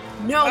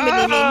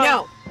 No,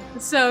 no.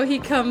 So he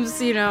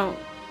comes,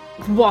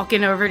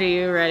 walking over to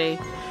you, ready.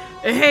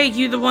 Hey,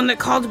 you the one that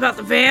called about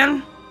the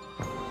van?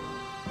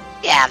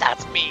 Yeah,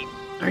 that's me.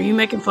 Are you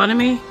making fun of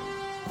me?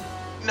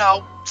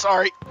 No,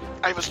 sorry.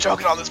 I was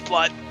choking on this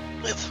blood.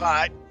 It's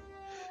fine.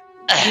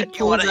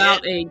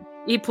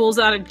 He pulls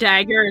out a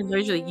dagger and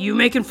says, "You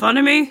making fun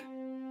of me?"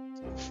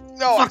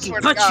 No, I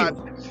swear to God.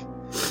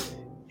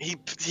 He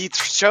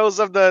shows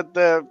him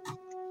the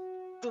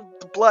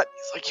blood.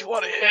 He's like, "You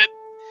want to hit?"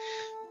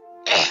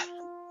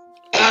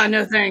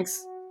 No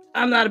thanks.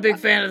 I'm not a big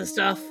fan of the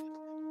stuff.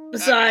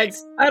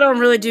 Besides, I don't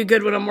really do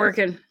good when I'm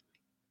working.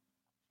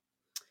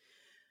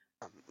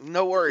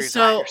 No worries.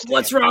 So,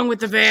 what's wrong with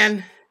the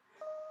van?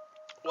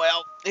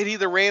 Well, it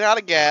either ran out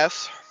of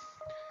gas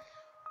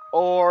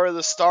or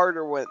the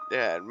starter went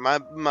dead. My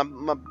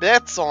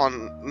bet's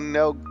on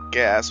no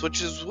gas,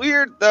 which is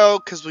weird though,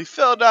 because we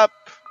filled up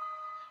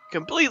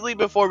completely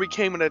before we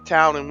came into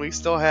town, and we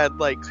still had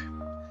like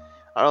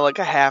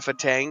a half a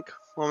tank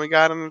when we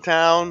got into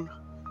town.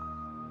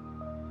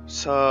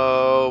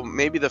 So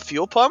maybe the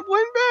fuel pump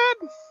went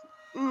bad?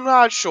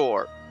 Not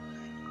sure.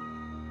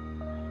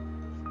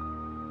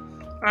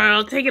 Alright,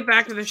 I'll take it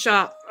back to the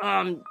shop.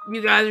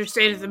 You guys are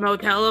staying at the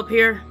motel up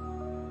here?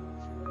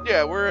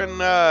 Yeah, we're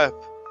in, I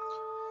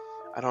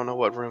don't know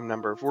what room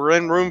number. We're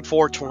in room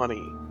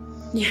 420.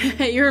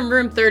 Yeah, you're in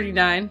room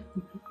 39.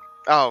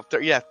 Oh,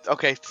 yeah,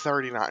 okay,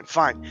 39.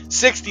 Fine.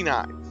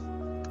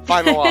 69.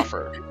 Final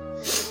offer.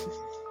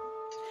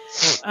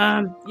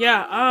 I'm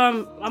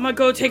gonna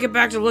go take it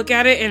back to look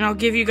at it, and I'll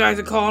give you guys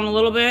a call in a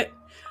little bit.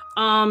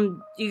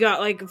 You got,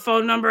 like, a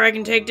phone number I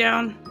can take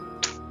down?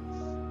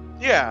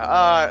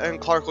 Yeah, and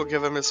Clark will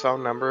give him his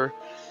phone number.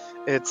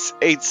 It's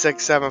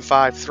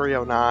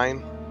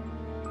 8675-309.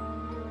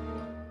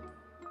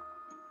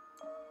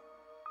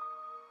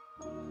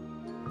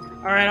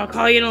 Alright, I'll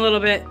call you in a little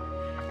bit.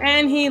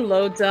 And he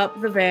loads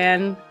up the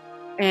van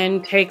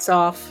and takes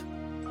off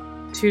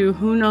to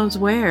who knows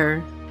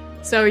where.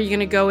 So are you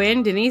gonna go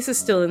in? Denise is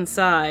still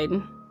inside.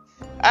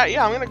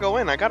 Yeah, I'm gonna go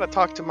in. I gotta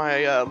talk to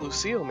my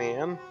Lucille,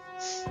 man.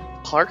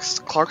 Clark's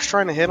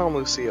trying to hit on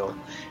Lucille.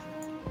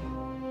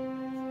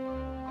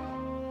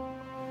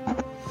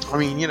 I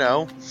mean,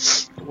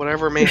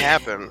 whatever may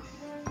happen.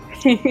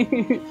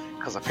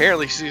 Because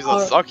apparently she's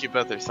a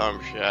succubus or some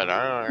shit.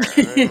 I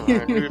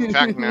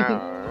don't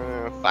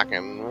know.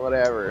 Fucking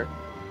whatever.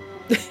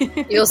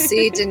 You'll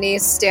see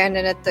Denise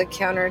standing at the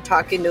counter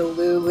talking to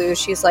Lulu.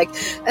 She's like,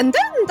 and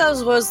then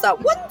there was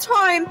that one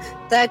time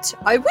that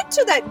I went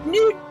to that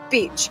nude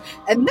beach,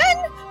 and then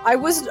I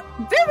was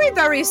very,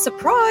 very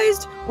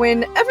surprised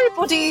when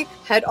everybody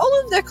had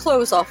all of their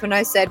clothes off, and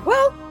I said,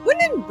 well,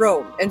 when in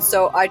Rome. And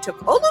so I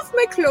took all of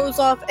my clothes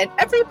off, and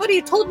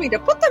everybody told me to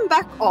put them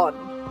back on.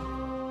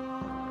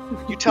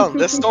 You telling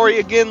this story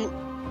again,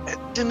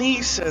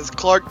 Denise? As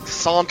Clark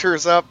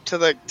saunters up to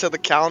the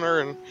counter,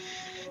 and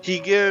he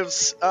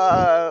gives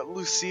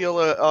Lucille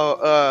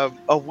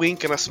a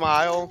wink and a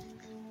smile.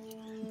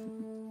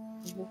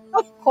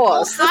 Of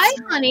course. Oh, hi,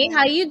 honey.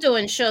 How you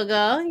doing,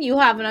 sugar? You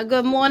having a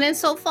good morning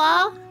so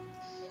far?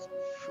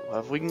 Well,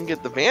 if we can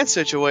get the van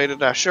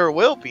situated, I sure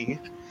will be.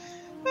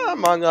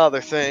 Among other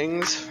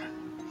things,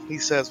 he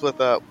says with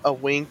a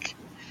wink.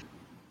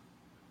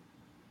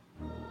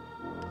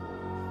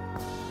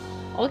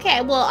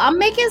 Okay, well, I'm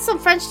making some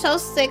French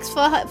toast sticks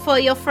for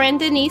your friend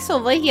Denise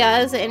over here.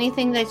 Is there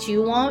anything that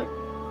you want?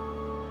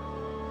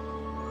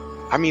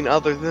 I mean,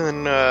 other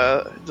than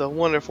the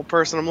wonderful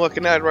person I'm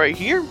looking at right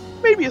here,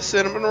 maybe a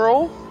cinnamon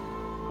roll.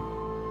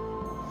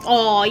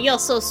 Oh, you're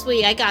so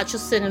sweet. I got your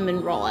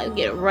cinnamon roll. I'll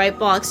get it right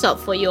boxed up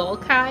for you,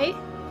 okay?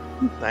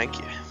 Thank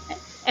you.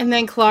 And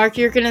then, Clark,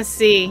 you're gonna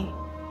see.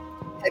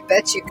 I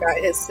bet you got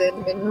his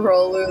cinnamon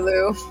roll,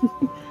 Lulu.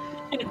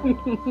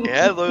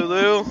 Yeah,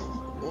 Lulu.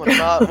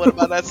 What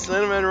about that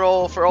cinnamon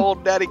roll for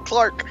old Daddy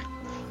Clark?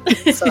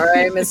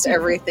 Sorry, I missed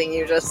everything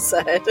you just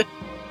said.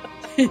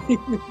 This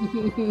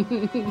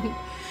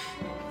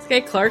guy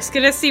Clark's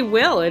gonna see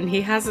Will, and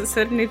he hasn't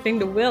said anything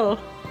to Will.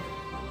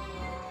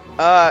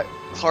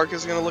 Clark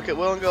is gonna look at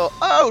Will and go,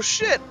 "Oh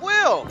shit,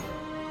 Will!"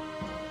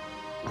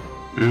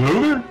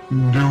 Hello there.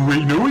 Do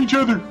we know each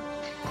other?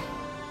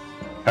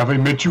 Have I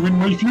met you in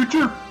my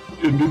future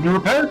and in your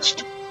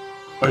past?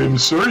 I am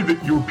sorry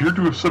that you appear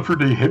to have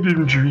suffered a head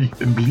injury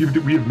and believe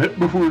that we have met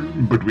before,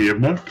 but we have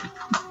not.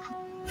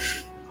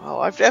 Oh,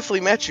 I've definitely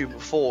met you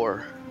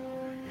before.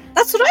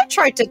 That's what I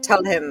tried to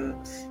tell him,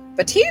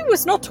 but he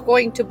was not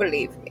going to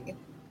believe me.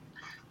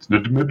 It's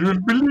not a matter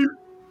of belief.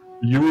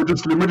 You are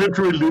just limited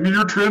to a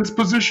linear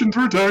transposition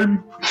through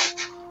time.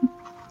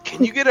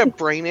 Can you get a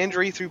brain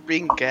injury through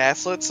being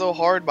gaslit so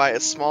hard by a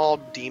small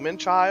demon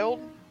child?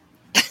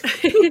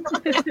 I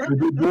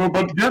don't know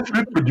about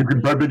gaslit, but you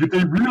can probably get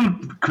a real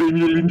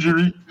cranial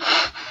injury.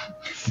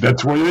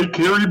 That's why I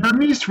carry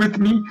Bernice with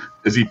me,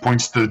 as he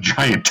points to the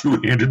giant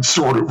two-handed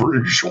sword over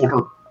his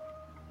shoulder.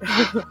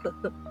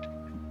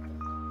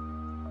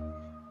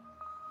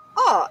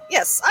 Oh,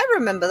 yes, I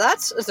remember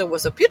that. It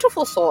was a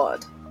beautiful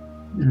sword.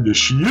 Yes,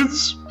 she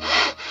is.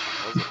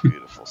 That was a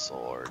beautiful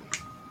sword.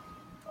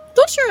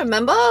 Don't you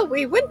remember?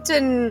 We went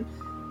and...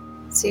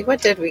 Let's see,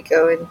 what did we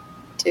go and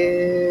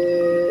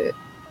do?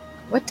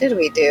 What did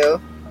we do?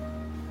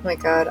 Oh my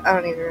god, I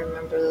don't even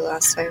remember the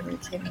last time we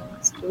came.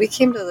 We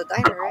came to the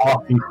diner, right?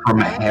 Coffee from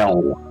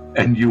hell,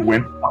 and you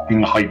went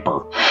fucking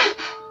hyper.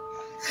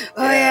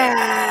 Oh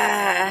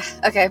yeah.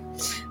 Okay.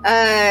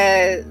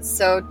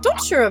 So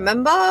don't you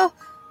remember?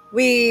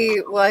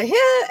 We were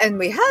here and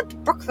we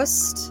had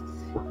breakfast.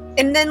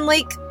 And then,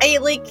 I,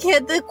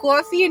 had the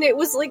coffee and it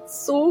was,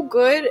 so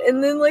good.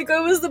 And then, I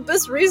was the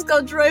best race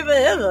car driver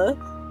ever.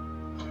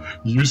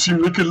 You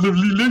seem like a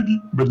lovely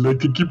lady, but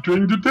like I keep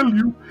trying to tell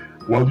you,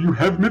 while you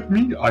have met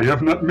me, I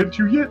have not met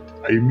you yet.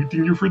 I am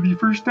meeting you for the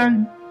first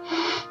time.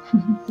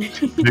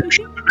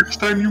 The next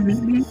time you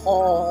meet me.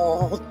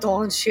 Oh,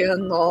 don't you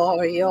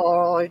know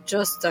you're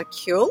just a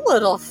cute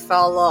little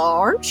fella,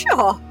 aren't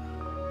you?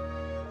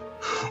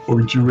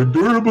 Aren't you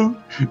adorable?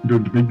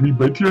 Don't make me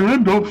bite your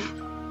hand off.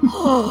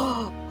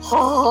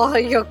 Oh,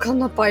 you're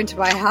gonna bite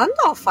my hand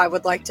off. I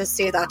would like to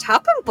see that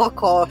happen,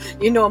 Bucko.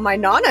 You know, my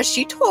nana,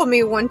 she told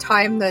me one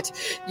time that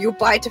you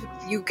bite,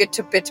 you get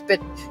to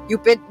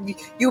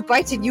you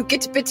bite and you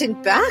get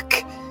bitten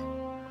back.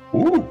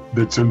 Oh,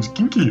 that sounds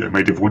kinky. I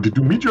might have wanted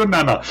to meet your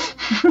nana.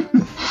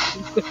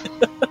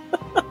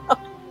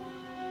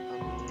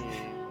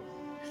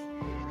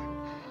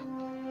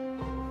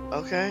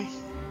 Okay.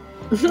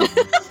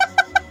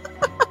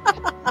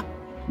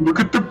 Look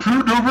at the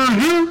prude over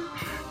here.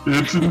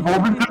 It's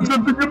involving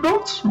consenting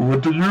adults.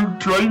 What are you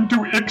trying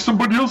to ick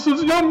somebody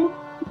else's yum?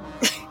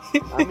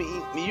 I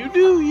mean, you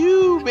do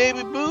you,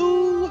 baby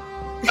boo.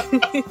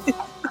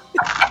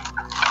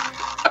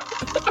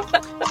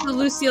 So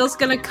Lucille's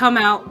gonna come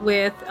out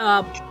with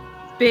a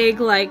big,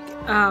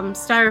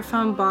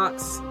 styrofoam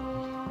box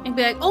and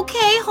be like,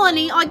 "Okay,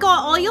 honey, I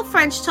got all your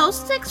French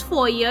toast sticks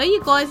for you.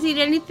 You guys need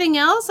anything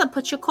else? I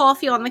put your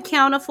coffee on the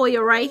counter for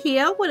you right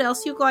here. What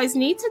else you guys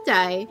need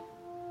today?"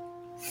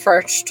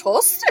 French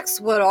toast sticks?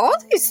 What are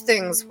these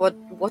things? What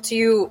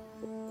are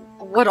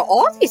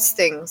all these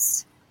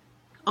things?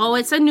 Oh,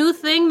 it's a new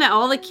thing that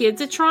all the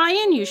kids are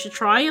trying. You should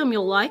try them.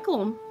 You'll like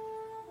them.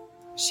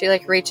 She,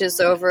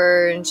 reaches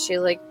over and she,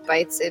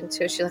 bites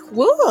into it. She's like,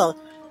 whoa!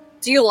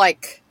 Do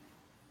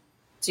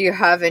you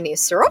have any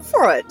syrup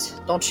for it?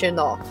 Don't you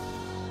know?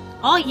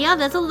 Oh, yeah,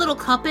 there's a little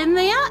cup in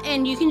there,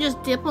 and you can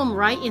just dip them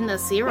right in the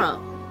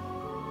syrup.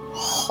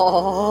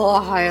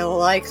 Oh, I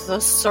like the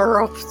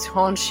syrup,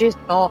 don't you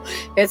know?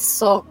 It's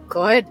so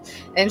good.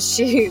 And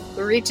she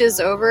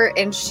reaches over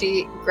and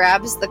she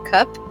grabs the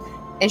cup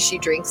and she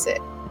drinks it.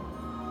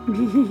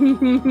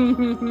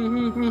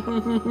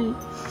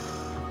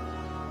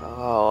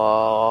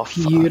 Oh,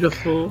 fuck.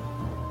 Beautiful.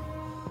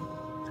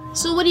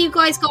 So what do you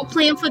guys got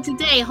planned for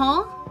today,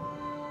 huh?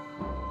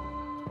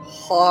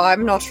 Oh,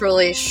 I'm not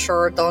really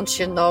sure, don't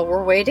you know?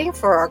 We're waiting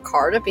for our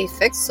car to be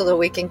fixed so that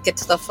we can get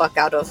the fuck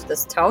out of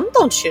this town,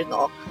 don't you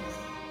know?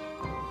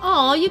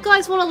 Oh, you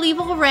guys want to leave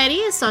already?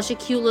 It's such a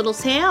cute little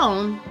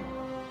town.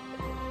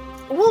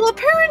 Well,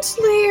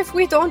 apparently, if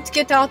we don't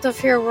get out of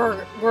here,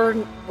 we're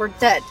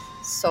dead.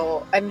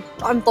 So I'm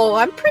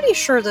pretty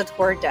sure that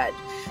we're dead.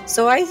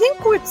 So I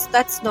think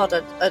that's not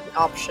an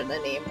option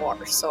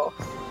anymore. So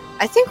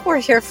I think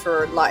we're here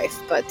for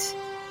life, but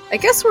I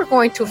guess we're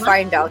going to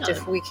find out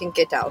if we can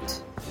get out.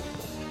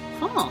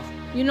 Huh.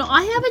 You know,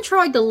 I haven't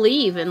tried to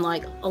leave in,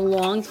 a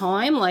long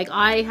time.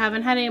 I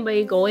haven't had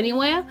anybody go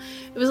anywhere.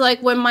 It was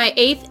when my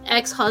 8th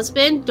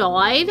ex-husband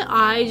died,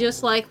 I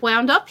just,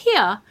 wound up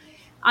here.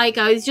 I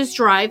was just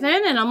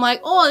driving, and I'm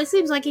like, oh, this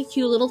seems like a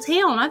cute little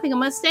town. I think I'm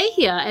going to stay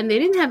here. And they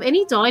didn't have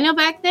any diner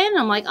back then.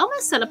 I'm like, I'm going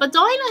to set up a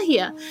diner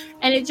here.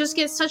 And it just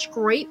gets such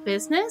great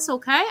business,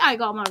 okay? I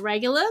got my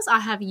regulars. I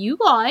have you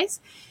guys.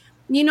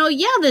 You know,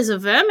 yeah, there's a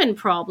vermin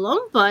problem,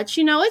 but,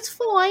 it's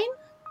fine.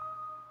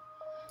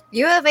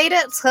 You have 8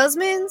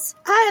 ex-husbands?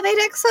 I have 8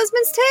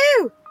 ex-husbands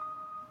too!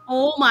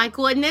 Oh my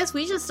goodness,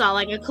 we should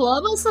start a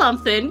club or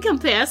something.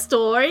 Compare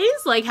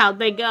stories, how'd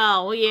they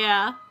go,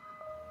 yeah.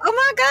 Oh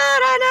my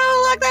god, I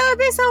know, that would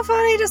be so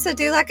funny just to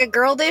do a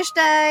girl dish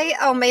day.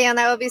 Oh man,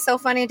 that would be so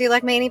funny to do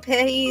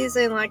mani-pedis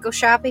and go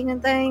shopping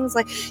and things.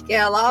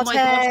 Yeah, latte. Oh my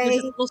gosh,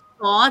 there's a little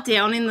spa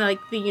down in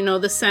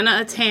the center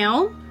of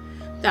town.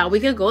 That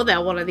we could go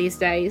there one of these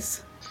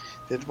days.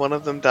 Did one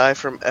of them die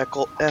from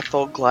ethyl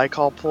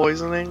glycol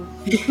poisoning?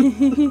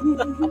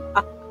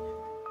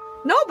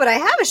 No, but I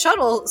have a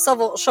shovel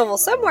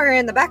somewhere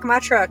in the back of my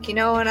truck, and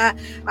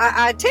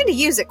I tend to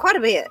use it quite a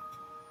bit.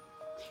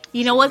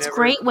 You know what's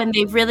great? When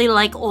they really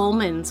like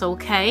almonds,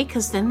 okay?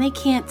 Because then they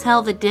can't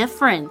tell the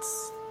difference.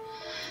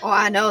 Oh,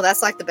 I know.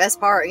 That's like the best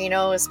part,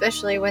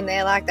 especially when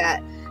they like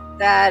that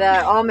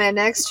almond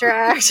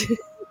extract.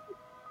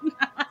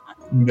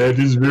 That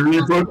is very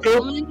fucked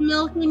up. Almond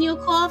milk in your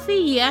coffee?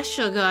 Yeah,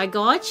 sugar, I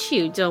got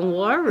you. Don't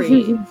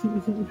worry.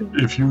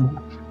 If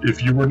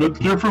you were not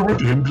careful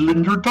with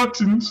handling your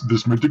toxins,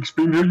 this might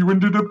explain how you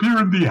ended up here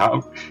in the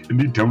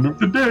town of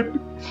the dead.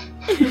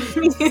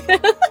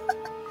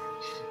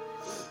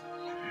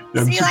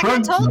 See, like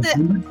I told it,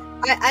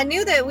 I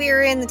knew that we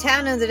were in the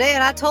town of the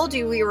dead. I told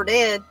you we were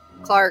dead,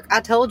 Clark. I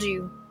told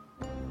you.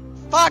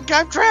 Fuck!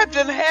 I'm trapped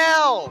in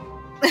hell.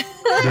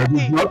 That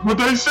is not what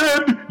I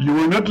said. You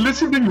are not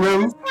listening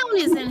well. This town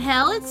isn't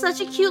hell. It's such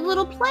a cute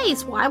little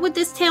place. Why would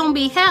this town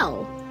be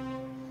hell?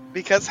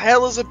 Because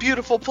hell is a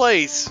beautiful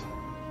place.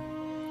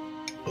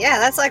 Yeah,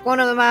 that's like one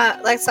of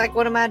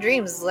my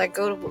dreams. Is like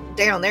go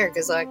down there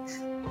because like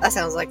that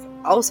sounds like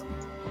awesome.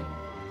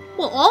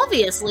 Well,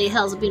 obviously,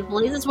 hell's a beautiful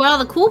place. It's where all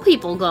the cool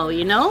people go,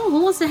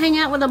 Who wants to hang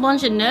out with a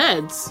bunch of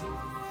nerds?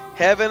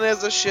 Heaven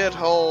is a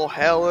shithole.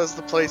 Hell is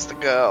the place to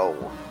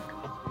go.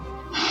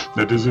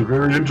 That is a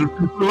very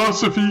interesting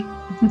philosophy.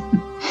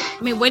 I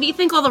mean, where do you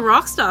think all the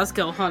rock stars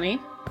go, honey?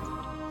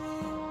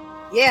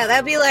 Yeah,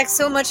 that'd be like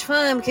so much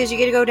fun because you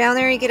get to go down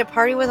there and you get to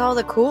party with all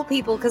the cool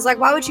people. Because like,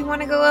 why would you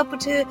want to go up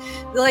to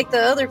like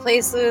the other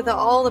place with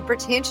all the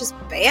pretentious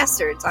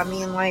bastards? I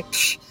mean, like,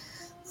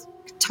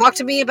 talk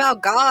to me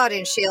about God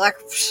and shit. Like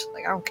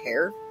I don't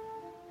care.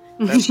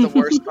 That's the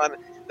worst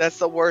That's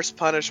the worst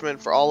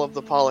punishment for all of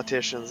the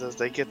politicians, is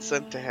they get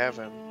sent to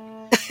heaven,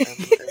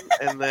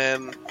 and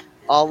then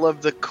all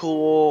of the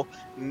cool,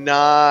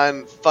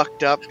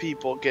 non-fucked up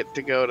people get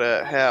to go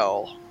to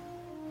hell.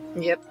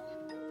 Yep.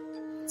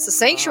 It's a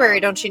sanctuary,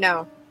 don't you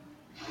know?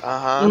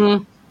 Uh-huh.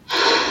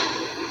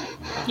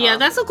 Mm-hmm. Yeah,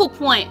 that's a cool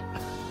point.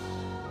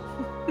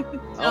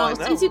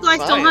 Since you guys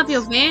don't have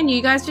your van,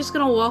 you guys just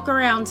gonna walk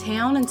around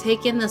town and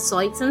take in the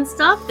sights and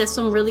stuff? There's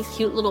some really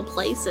cute little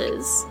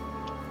places.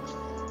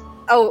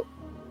 Oh,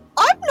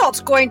 I'm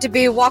not going to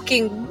be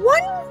walking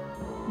 1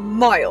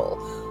 mile.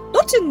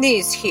 Not in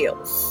these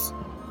hills.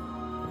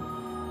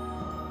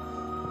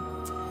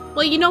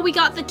 Well, we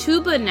got the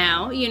tuba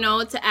now.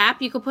 It's an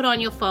app you can put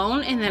on your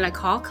phone, and then a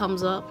car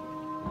comes up.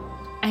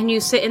 And you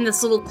sit in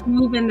this little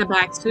tube in the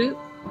back seat.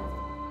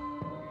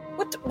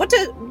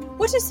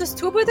 What is this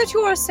tuba that you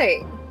are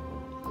saying?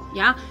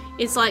 Yeah,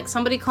 it's like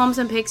somebody comes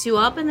and picks you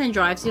up and then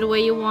drives you to where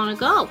you want to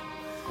go.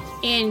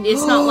 And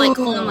it's not like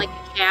calling like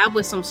a cab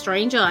with some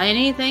stranger or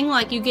anything.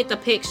 Like, you get the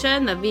picture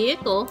in the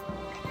vehicle.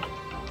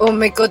 Oh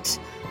my god,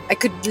 I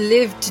could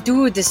live to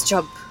do this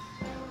job.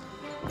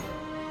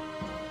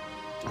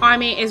 I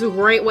mean, it's a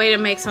great way to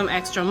make some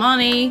extra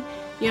money.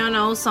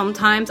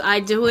 Sometimes I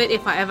do it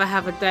if I ever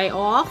have a day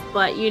off.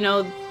 But,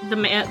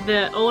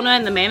 the owner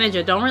and the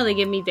manager don't really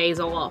give me days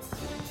off.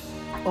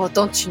 Oh,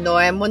 don't you know,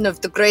 I'm one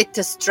of the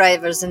greatest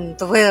drivers in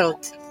the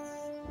world.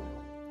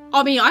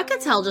 I mean, I could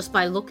tell just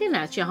by looking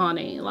at you,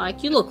 honey.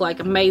 Like, you look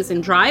like an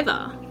amazing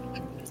driver.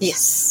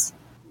 Yes.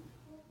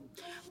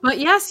 But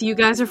yes, you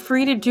guys are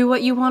free to do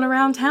what you want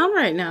around town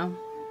right now.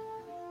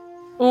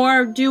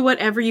 Or do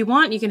whatever you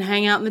want. You can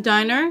hang out in the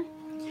diner.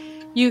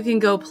 You can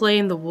go play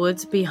in the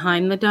woods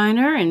behind the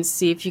diner and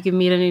see if you can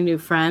meet any new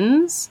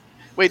friends.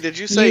 Wait, did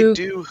you say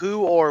do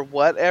who or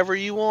whatever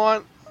you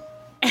want?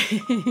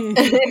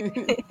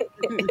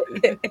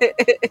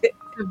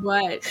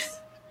 What?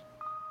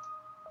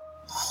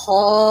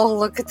 Oh,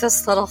 look at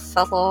this little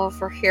fellow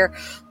over here.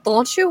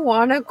 Don't you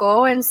want to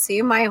go and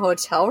see my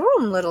hotel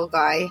room, little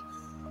guy?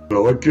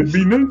 Well, it can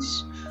be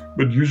nice,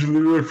 but usually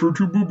I refer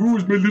to Boo Boo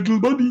as my little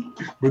buddy.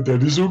 But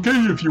that is okay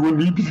if you want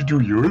me to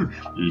do your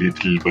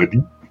little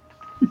buddy.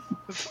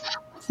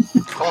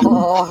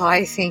 Oh,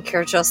 I think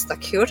you're just the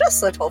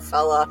cutest little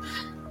fella.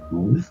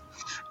 Oh,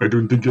 I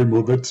don't think I'm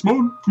all that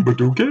small, but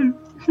okay.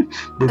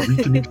 But we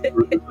can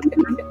explore it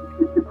later.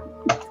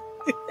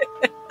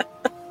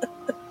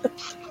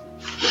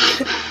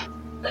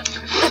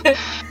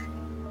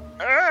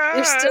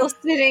 You're still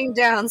sitting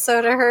down,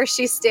 so to her,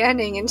 she's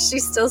standing, and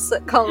she's still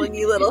calling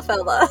you little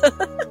fella.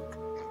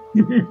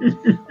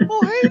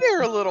 Well, hey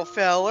there, little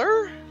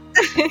feller.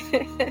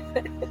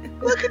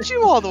 Look at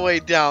you all the way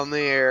down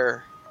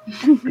there.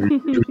 Just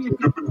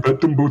sit up and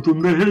pat them both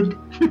on the head.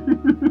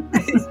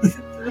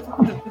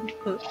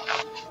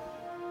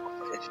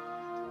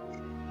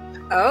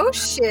 Oh,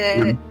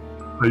 shit.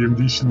 I am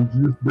the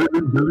sneakiest man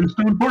in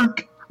Yellowstone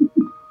Park.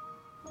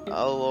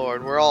 Oh,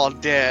 Lord, we're all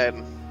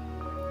dead.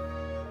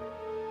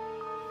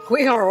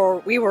 We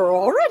were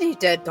already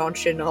dead,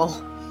 don't you know?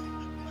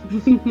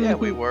 Yeah,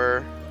 we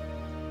were.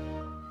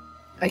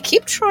 I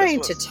keep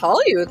trying to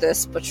tell you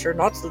this, but you're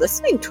not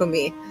listening to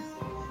me.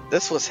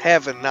 This was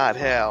heaven, not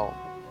hell.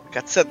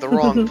 Got sent the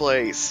wrong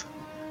place.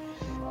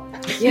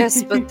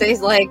 Yes, but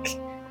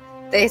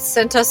they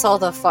sent us all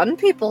the fun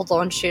people,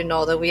 don't you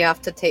know, that we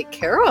have to take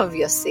care of,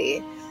 you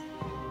see.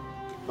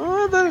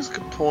 Oh, that is a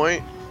good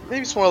point.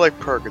 Maybe it's more like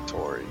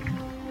purgatory.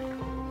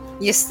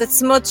 Yes,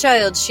 that's my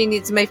child. She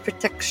needs my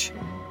protection.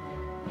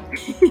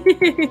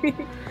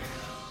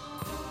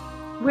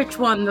 Which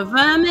one, the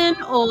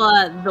vermin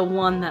or the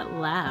one that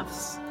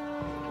laughs?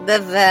 The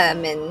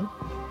vermin.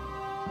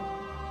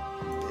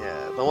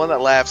 Yeah, the one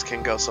that laughs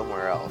can go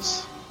somewhere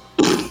else.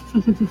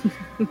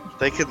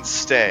 They can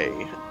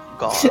stay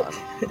gone.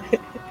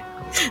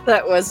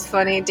 That was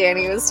funny.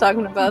 Danny was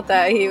talking about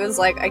that. He was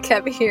like, I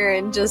kept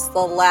hearing just the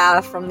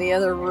laugh from the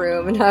other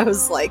room, and I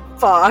was like,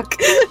 fuck.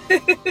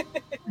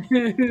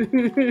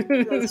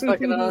 That's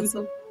fucking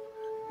awesome.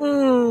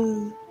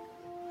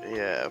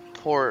 Yeah,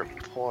 poor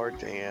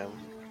Dan.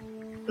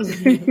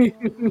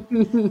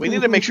 We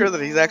need to make sure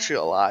that he's actually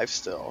alive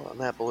still, and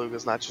that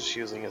Beluga's not just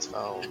using his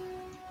phone.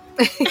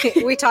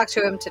 We talked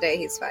to him today.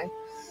 He's fine.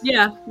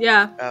 Yeah.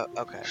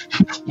 Okay.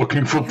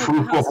 Looking for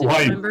proof of How's it,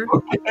 life. remember?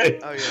 Okay.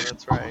 Oh yeah,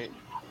 that's right.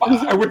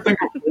 I would think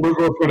if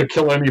Beluga was going to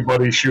kill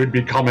anybody, she would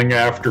be coming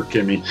after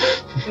Kimmy.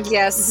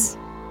 Yes.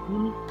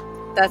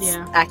 That's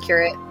Yeah.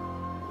 accurate.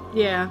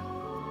 Yeah.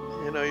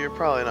 You know, you're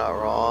probably not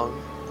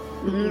wrong.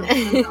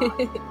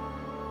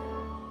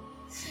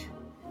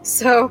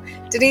 So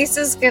Denise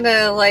is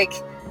gonna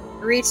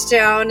reach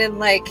down and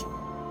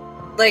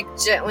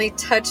gently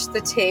touch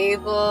the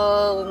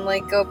table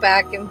and go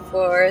back and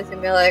forth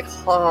and be like,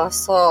 oh,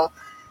 so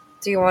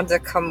do you want to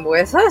come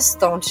with us?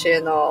 Don't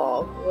you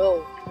know,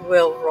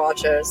 Will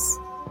Rogers?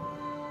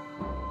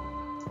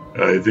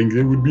 I think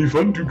it would be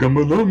fun to come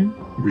along.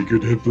 We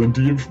could have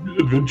plenty of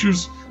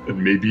adventures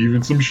and maybe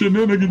even some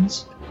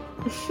shenanigans.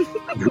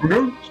 Who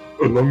knows?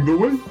 Along the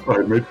way,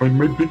 I might find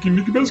my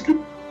picnic basket.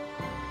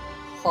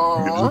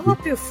 Oh, I'll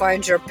help you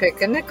find your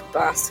picnic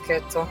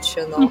basket, don't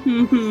you know?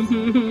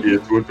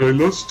 It's what I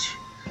lost,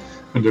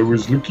 and I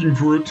was looking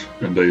for it,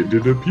 and I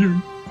ended up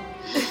here.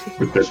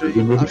 But that is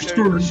another I'll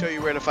story. show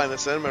you where to find the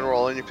cinnamon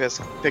roll in your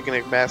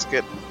picnic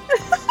basket.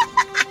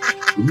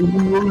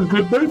 Cinnamon roll is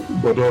not bad,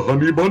 but a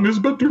honey bun is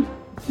better.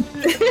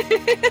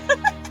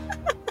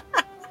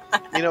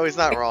 You know, he's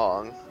not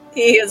wrong.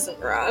 He isn't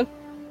wrong.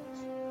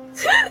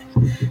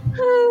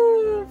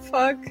 Oh,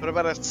 fuck. What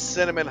about a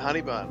cinnamon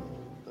honey bun?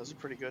 Those are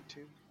pretty good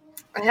too.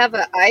 I have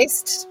an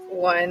iced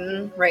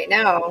one right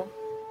now.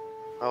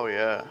 Oh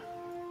yeah.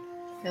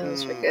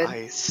 Those are good.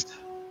 Iced.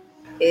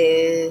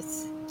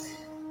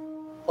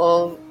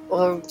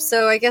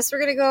 So I guess we're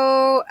gonna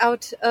go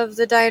out of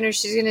the diner.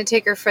 She's gonna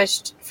take her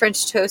French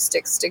toast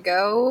sticks to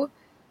go.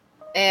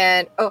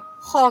 And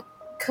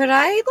could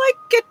I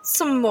get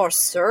some more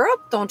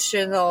syrup? Don't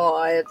you know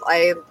I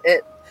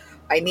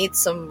need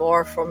some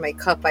more for my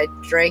cup. I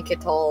drank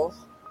it all.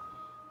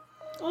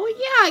 Oh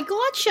yeah, I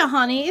gotcha,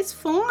 honey. It's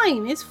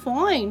fine. It's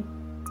fine.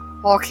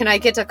 Oh, can I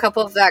get a cup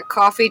of that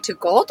coffee to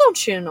go?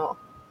 Don't you know?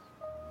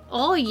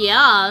 Oh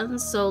yeah.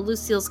 So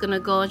Lucille's gonna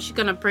go and she's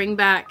gonna bring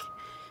back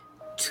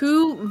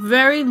 2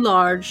 very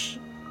large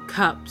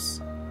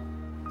cups.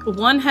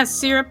 One has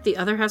syrup, the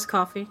other has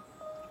coffee.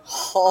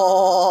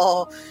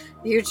 Oh,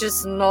 you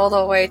just know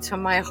the way to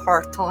my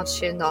heart,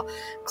 don't you know?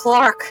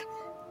 Clark,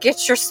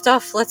 get your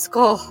stuff. Let's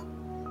go.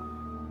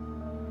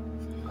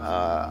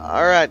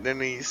 Alright,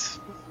 Denise.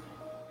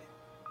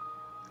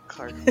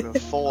 Clark,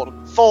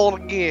 fold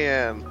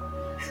again.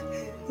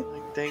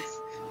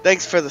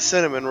 Thanks for the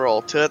cinnamon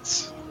roll,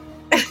 Toots.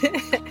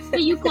 Hey,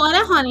 you got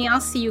it, honey. I'll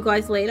see you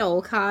guys later,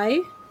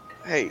 okay?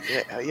 Hey,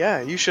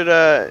 yeah, you should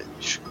let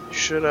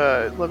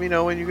me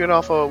know when you get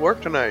off of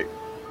work tonight.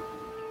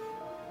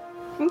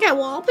 Okay,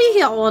 well, I'll be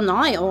here all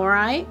night,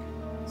 alright?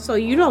 So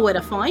you know where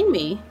to find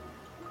me.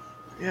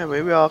 Yeah,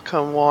 maybe I'll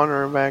come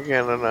wandering back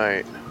in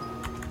tonight.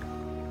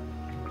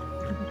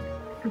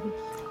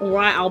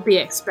 Alright, I'll be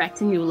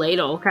expecting you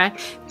later, okay?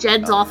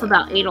 Jed's off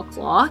about 8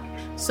 o'clock,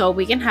 so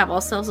we can have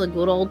ourselves a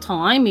good old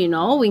time, you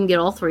know? We can get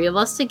all 3 of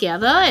us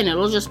together, and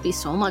it'll just be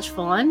so much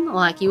fun.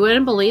 You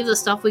wouldn't believe the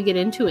stuff we get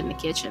into in the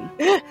kitchen.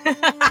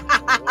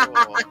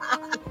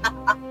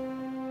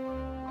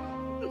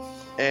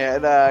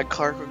 And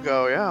Clark would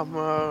go, yeah,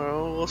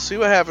 we'll see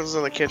what happens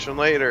in the kitchen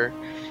later.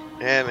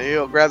 And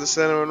he'll grab the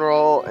cinnamon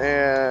roll,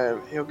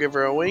 and he'll give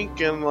her a wink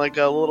and a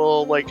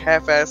little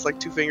half-ass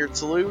 2-fingered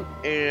salute,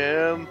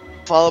 and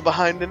follow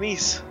behind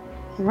Denise.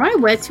 Right,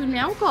 where to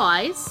now,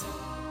 guys?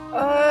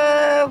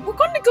 We're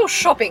going to go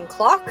shopping,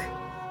 Clark.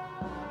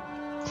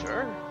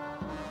 Sure.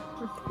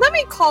 Let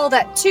me call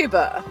that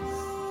tuber.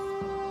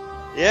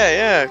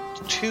 Yeah,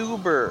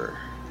 tuber.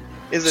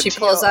 Is it She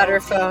pulls out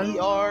her phone.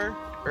 T-R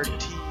or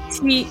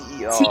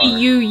T-U-B-E-R?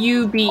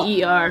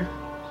 T-U-U-B-E-R.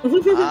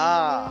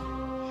 Ah.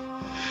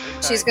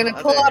 She's gonna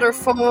pull out her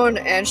phone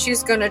and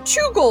she's gonna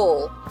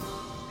chuggle.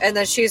 And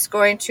then she's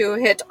going to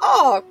hit,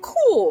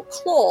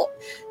 cool.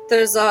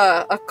 There's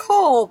a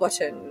call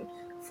button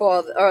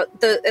for,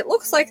 it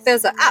looks like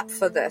there's an app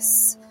for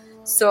this.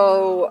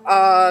 So,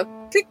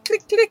 click.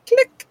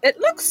 It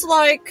looks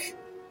like,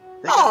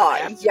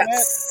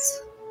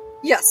 yes.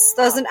 Yes,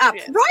 there's an app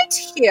right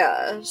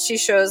here. She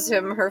shows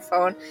him her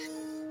phone.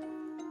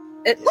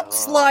 It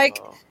looks like,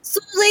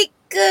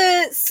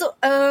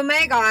 oh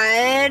my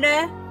god.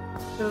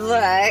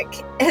 Look,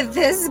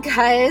 this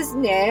guy's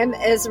name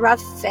is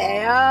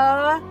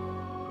Raphael.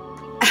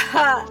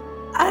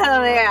 Oh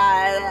my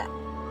god.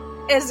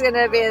 is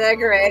gonna be the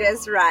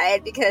greatest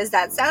ride because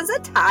that sounds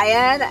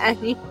Italian, and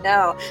you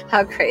know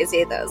how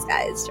crazy those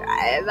guys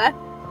drive.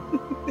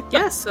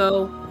 Yeah,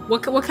 so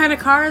what kind of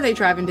car are they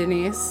driving,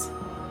 Denise?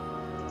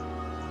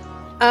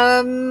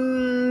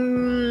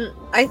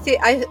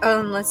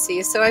 Let's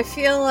see. So I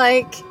feel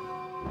like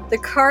the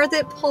car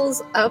that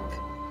pulls up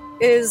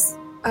is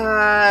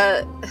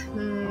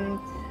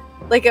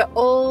like an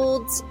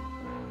old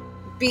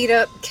beat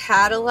up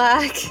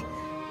Cadillac,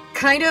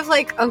 kind of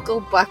like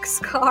Uncle Buck's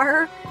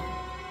car.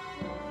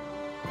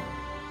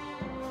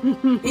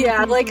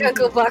 Yeah, like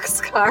Uncle Buck's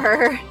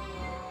car.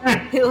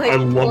 He like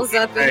pulls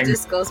up and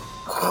just goes.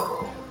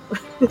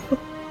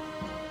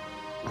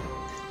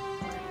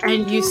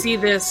 And you see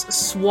this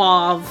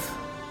suave.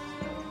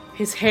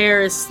 His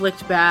hair is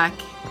slicked back.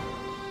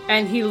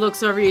 And he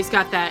looks over, he's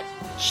got that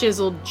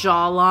chiseled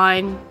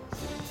jawline.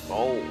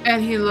 Oh.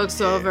 And he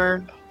looks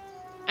over.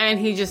 And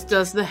he just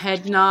does the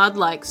head nod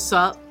like,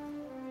 sup.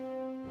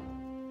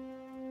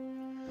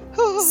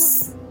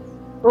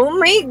 Oh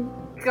my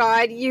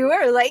god, you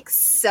are like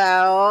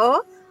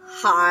so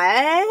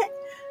hot.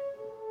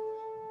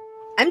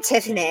 I'm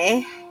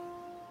Tiffany.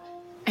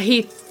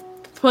 He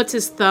puts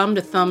his thumb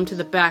to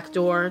the back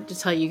door to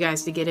tell you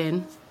guys to get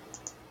in.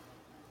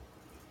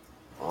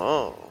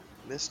 Oh,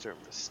 Mr.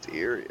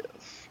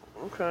 Mysterious.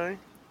 Okay.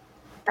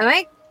 Oh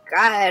my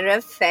god,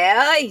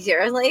 Raphael,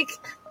 you're like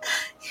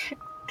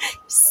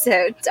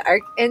so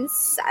dark and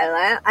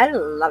silent. I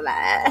love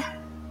it.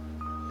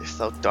 You're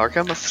so dark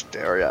and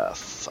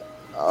mysterious.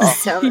 Oh.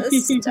 So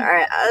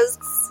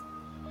mysterious.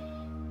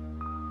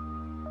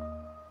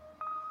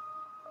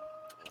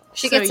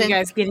 She So gets you in.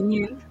 guys getting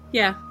in?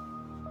 Yeah.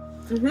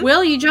 Mhm.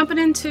 Will, you jumping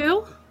in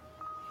too?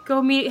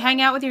 Go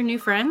hang out with your new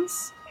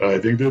friends? I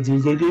think that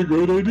sounds like a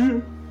great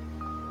idea.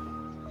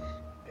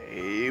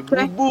 Hey,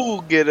 boo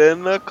boo, get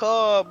in the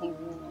car, boo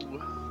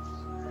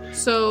boo.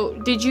 So,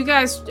 did you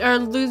guys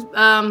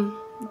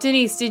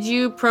Denise, did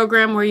you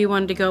program where you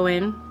wanted to go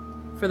in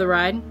for the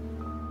ride?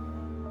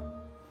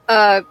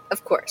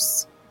 Of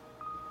course.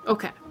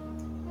 Okay.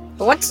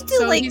 I want to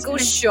So like he's go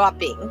gonna-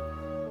 shopping.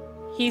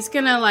 He's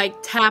gonna like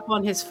tap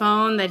on his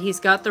phone that he's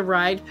got the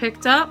ride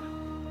picked up,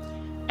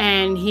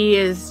 and he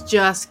is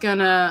just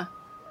gonna.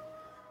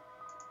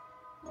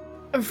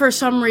 For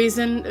some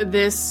reason,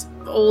 this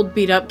old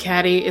beat up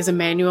caddy is a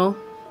manual,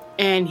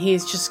 and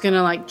he's just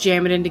gonna like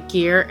jam it into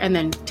gear and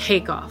then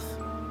take off.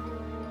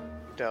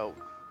 Dope.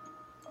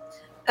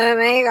 Oh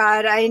my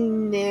god, I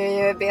knew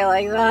you would be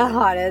like the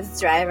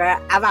hottest driver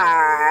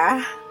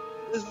ever.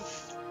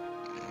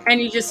 And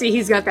you just see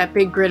he's got that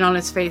big grin on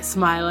his face,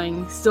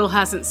 smiling. Still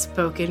hasn't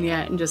spoken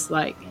yet, and just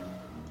like,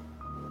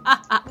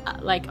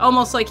 like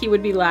almost like he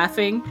would be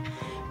laughing,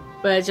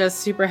 but just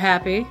super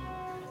happy.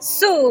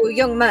 So,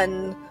 young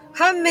man,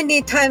 how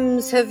many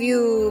times have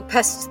you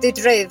passed the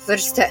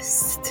driver's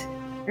test?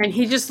 And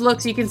he just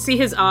looks. You can see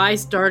his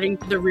eyes darting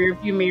to the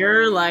rearview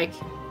mirror, like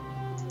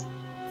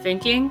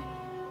thinking.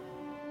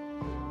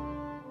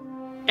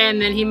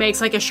 And then he makes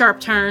like a sharp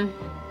turn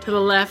to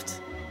the left,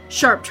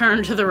 sharp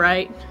turn to the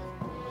right.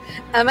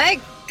 Oh my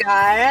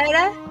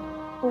god,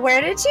 where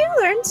did you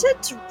learn to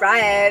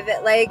drive?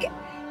 Like,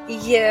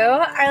 you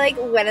are like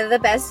one of the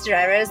best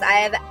drivers I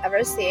have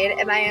ever seen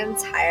in my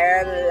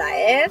entire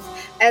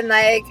life. And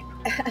like,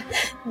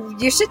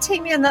 you should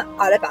take me on the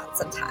Autobahn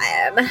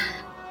sometime.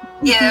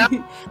 Yeah.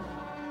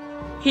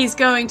 He's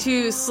going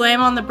to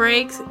slam on the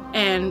brakes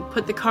and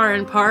put the car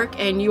in park,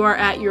 and you are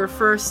at your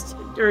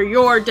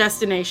your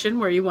destination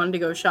where you wanted to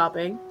go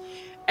shopping.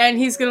 And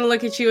he's going to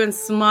look at you and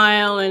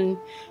smile and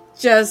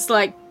just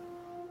like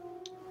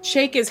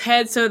shake his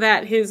head so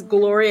that his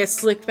glorious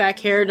slicked back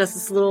hair does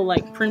this little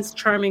like Prince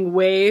Charming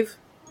wave.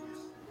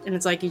 And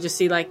it's like you just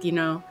see like, you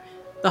know,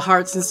 the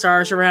hearts and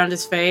stars around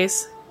his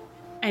face.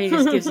 And he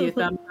just gives you a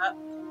thumbs up.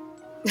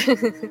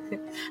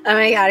 Oh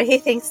my god, I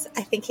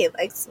think he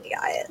likes me,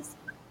 guys.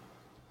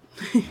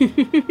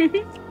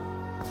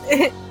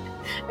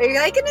 Are you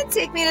like gonna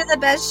take me to the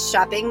best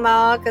shopping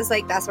mall? Because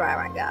like that's where I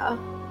want to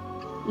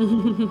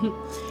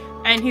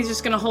go. And he's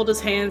just gonna hold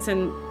his hands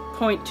and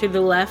point to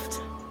the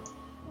left.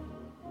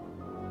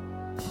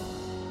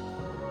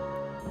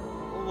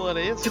 What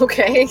is?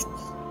 Okay.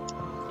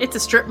 It's a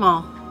strip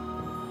mall.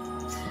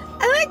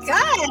 Oh my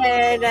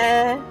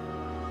god.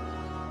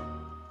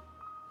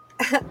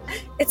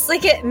 It's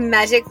like it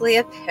magically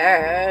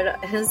appeared.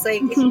 It's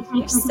like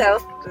you're so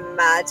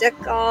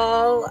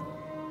magical.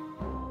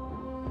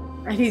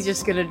 And he's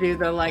just gonna do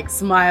the like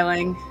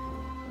smiling.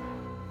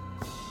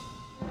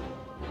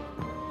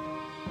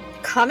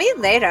 Call me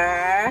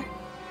later.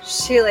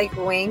 She like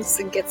winks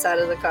and gets out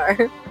of the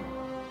car.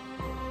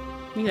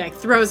 He like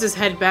throws his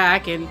head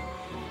back, and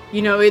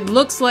you know it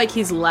looks like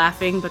he's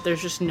laughing, but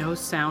there's just no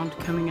sound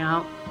coming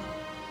out.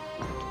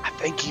 I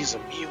think he's a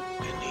mute,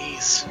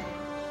 Denise.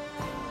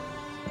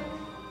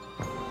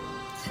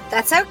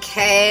 That's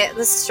okay.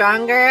 The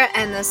stronger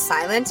and the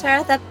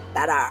silenter, the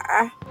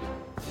better.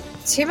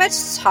 Too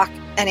much talk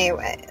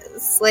anyways.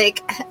 feelings.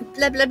 Like,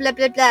 blah, blah, blah,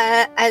 blah,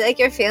 blah. I like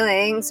your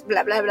feelings,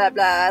 blah, blah, blah,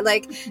 blah.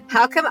 Like,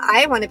 how come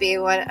I want to be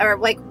one? Or,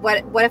 like,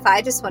 what if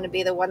I just want to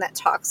be the one that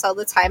talks all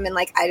the time and,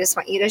 like, I just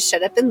want you to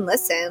shut up and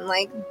listen?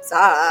 Like,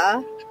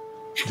 duh.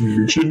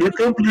 Mission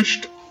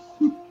accomplished.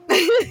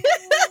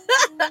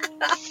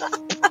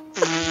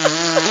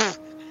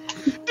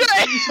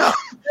 Damn!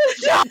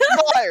 Shots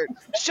fired!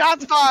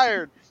 Shots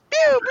fired!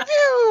 Pew,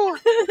 pew,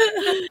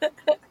 pew!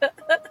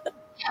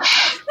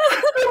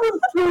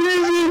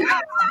 Crazy.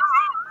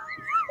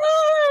 Oh,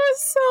 that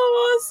was so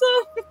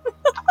awesome.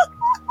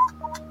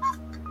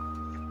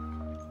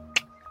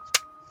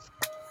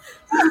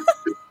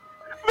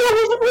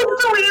 That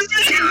was so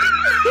easy.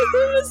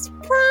 It was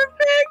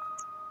perfect.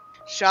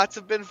 Shots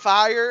have been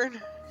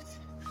fired.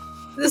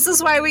 This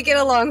is why we get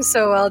along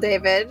so well,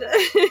 David. You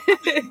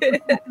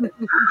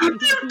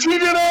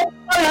teed it up.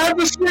 I had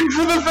to swing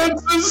for the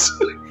fences.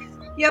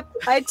 Yep,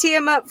 I tee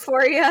him up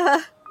for you.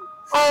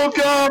 Oh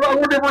god, I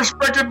would have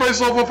respected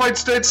myself if I'd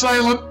stayed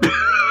silent.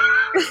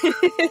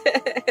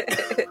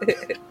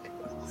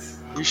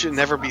 You should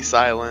never be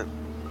silent.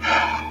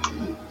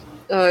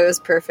 Oh, it was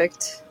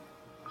perfect.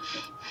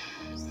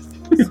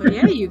 So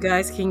yeah, you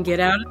guys can get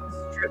out of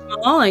the strip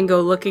mall and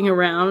go looking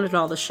around at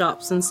all the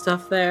shops and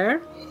stuff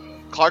there.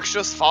 Clark's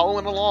just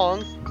following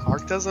along.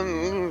 Clark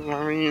doesn't.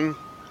 I mean,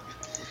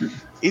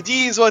 it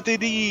is what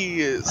it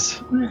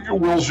is.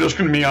 Will's just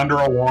going to meander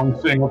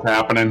along, seeing what's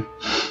happening.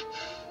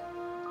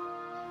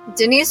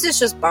 Denise is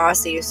just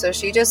bossy, so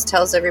she just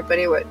tells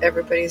everybody what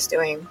everybody's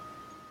doing.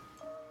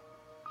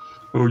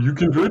 Oh, you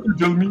can try to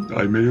tell me.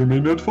 I may or may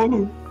not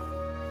follow.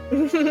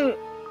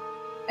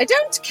 I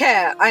don't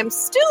care. I'm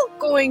still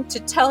going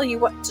to tell you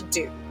what to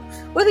do.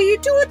 Whether you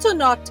do it or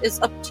not is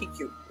up to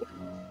you.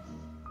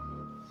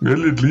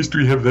 Well, at least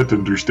we have that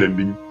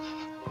understanding.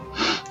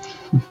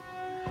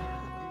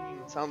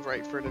 Sounds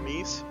right for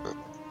Denise.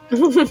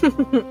 They're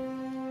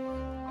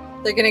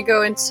gonna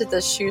go into the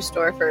shoe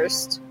store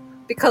first.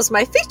 Because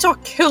my feet are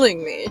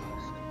killing me.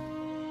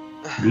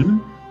 Really?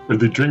 Are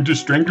they trying to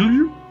strangle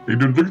you? They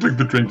don't look like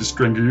they're trying to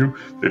strangle you.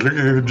 They look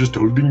like they're just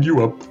holding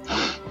you up.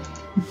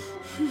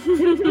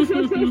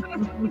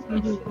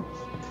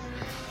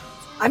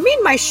 I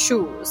mean my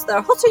shoes.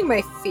 They're hurting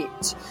my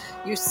feet.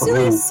 You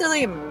silly, Oh.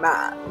 silly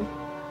man.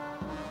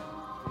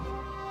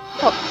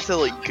 Oh,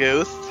 silly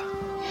goose.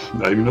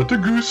 I'm not a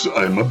goose,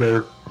 I'm a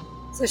bear.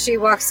 So she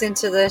walks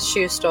into the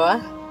shoe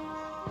store.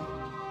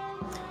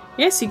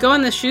 Yes, you go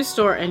in the shoe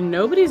store and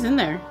nobody's in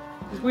there.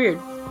 It's weird.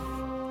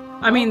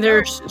 I mean,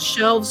 there's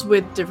shelves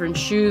with different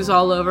shoes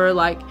all over,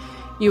 like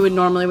you would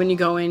normally when you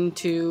go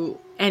into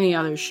any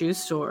other shoe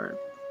store.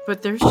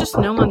 But there's just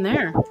no one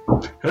there.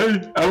 Hey,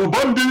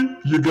 Alabandi,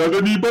 you got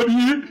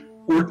anybody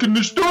work in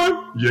the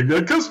store? You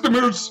got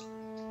customers.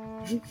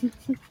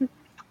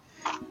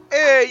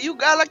 Hey, you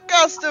got a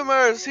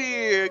customers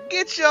here.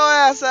 Get your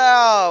ass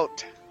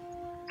out.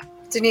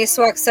 Denise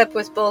walks up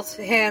with both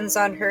hands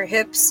on her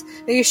hips.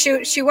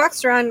 She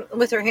walks around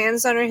with her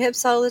hands on her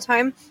hips all the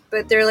time,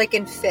 but they're like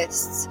in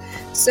fists.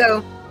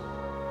 So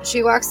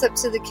she walks up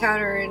to the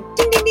counter and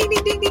ding ding ding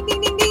ding ding ding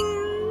ding ding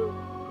ding.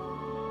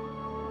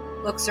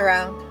 Looks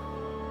around.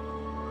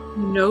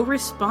 No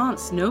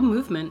response, no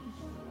movement.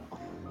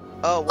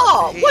 Oh,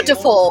 Oh,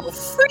 wonderful!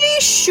 Free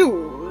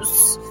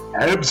shoes! She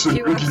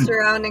Absolutely. walks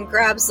around and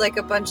grabs like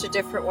a bunch of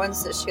different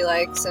ones that she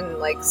likes and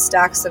like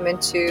stacks them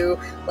into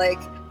like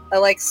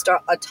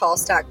a tall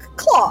stack.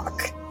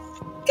 Clock!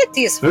 Get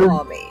these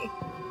for me.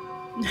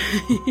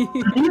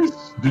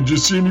 Did you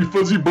see any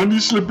fuzzy bunny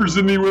slippers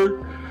anywhere?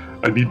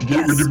 I need to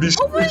get rid of these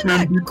over in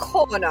spaceman that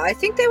corner. I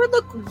think they would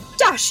look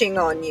dashing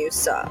on you,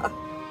 sir.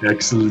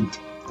 Excellent.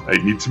 I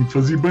need some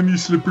fuzzy bunny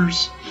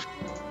slippers.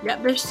 Yeah,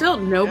 there's still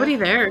nobody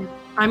there.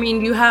 I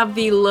mean, you have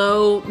the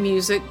low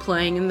music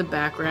playing in the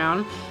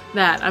background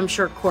that I'm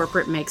sure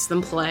corporate makes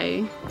them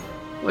play,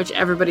 which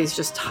everybody's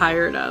just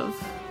tired of.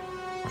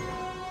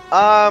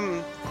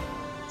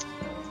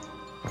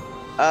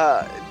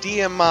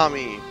 DM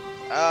mommy.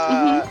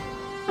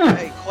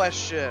 Hey,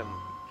 question.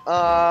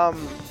 Can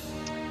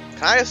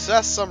I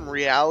assess some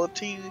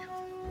reality?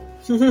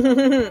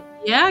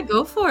 Yeah,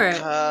 go for it.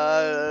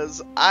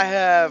 Because I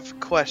have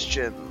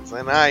questions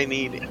and I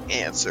need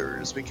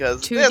answers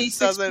because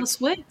 2d6 plus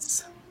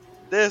wits.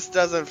 this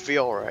doesn't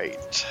feel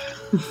right.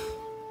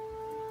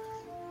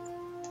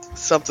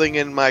 Something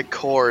in my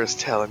core is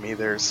telling me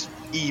there's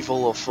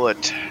evil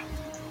afoot.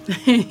 No,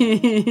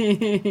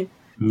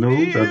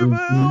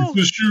 that is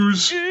the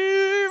shoes.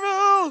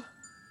 Evil!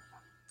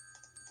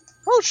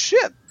 Oh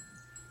shit!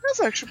 That's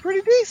actually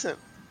pretty decent.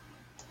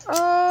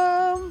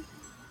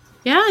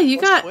 Yeah, you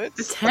what's got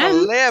wits? a 10.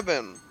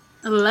 11.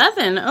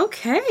 11.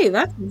 Okay,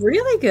 that's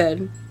really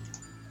good.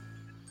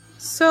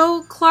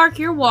 So, Clark,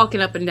 you're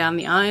walking up and down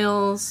the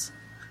aisles.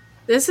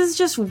 This is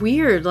just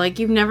weird. Like,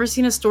 you've never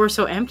seen a store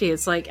so empty.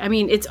 It's like, I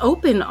mean, it's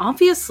open,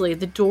 obviously.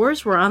 The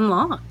doors were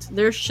unlocked.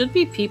 There should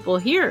be people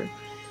here.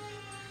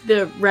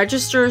 The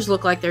registers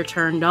look like they're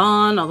turned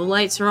on. All the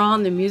lights are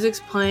on. The music's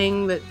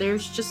playing. But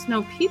there's just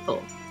no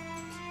people.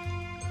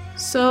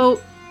 So,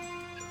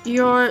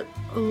 you're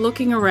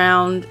looking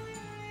around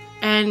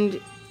and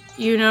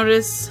you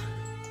notice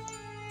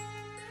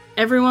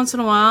every once in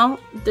a while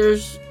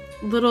there's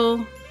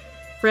little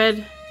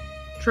red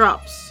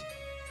drops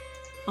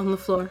on the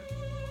floor.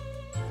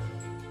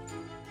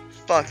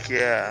 Fuck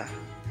yeah.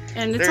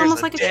 And it's There's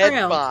almost like a dead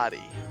trail.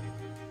 body.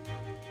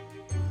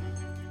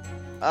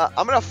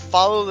 I'm gonna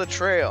follow the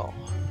trail.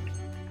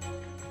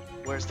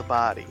 Where's the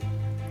body?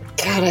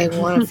 God, I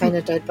want to find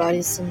a dead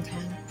body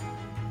sometime.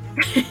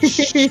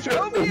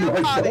 Show me a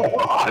Oh my body.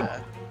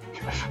 God.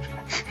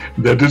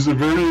 That is a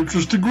very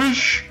interesting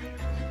wish.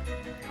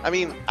 I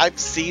mean, I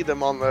see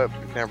them on the.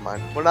 Never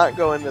mind. We're not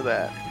going to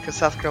that because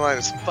South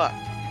Carolina's fucked.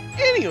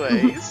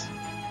 Anyways,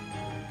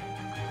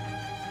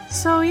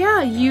 So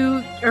yeah,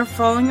 you are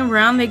following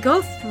around. They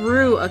go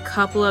through a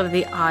couple of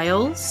the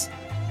aisles,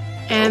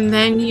 and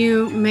then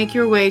you make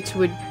your way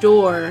to a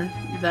door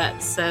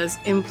that says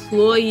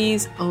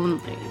employees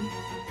only.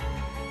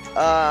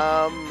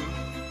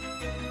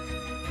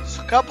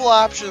 so a couple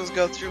options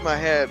go through my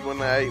head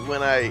when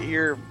I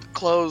hear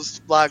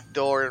closed locked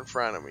door in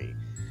front of me.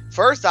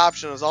 First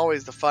option is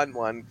always the fun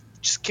one.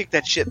 Just kick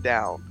that shit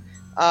down,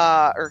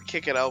 or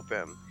kick it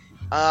open.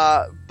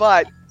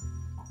 But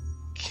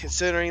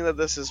considering that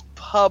this is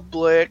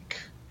public,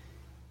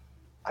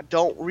 I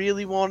don't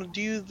really want to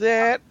do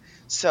that.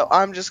 So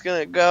I'm just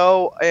gonna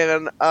go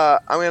and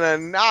I'm gonna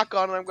knock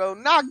on it. I'm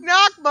going, knock,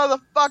 knock,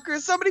 motherfucker!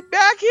 Somebody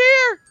back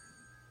here!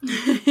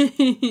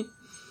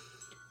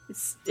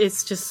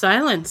 It's just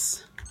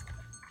silence.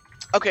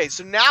 Okay,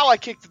 so now I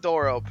kick the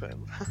door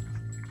open.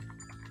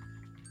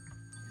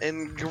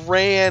 In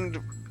grand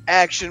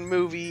action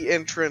movie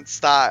entrance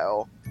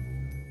style.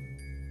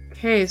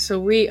 Okay, so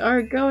we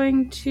are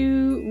going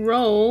to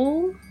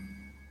roll.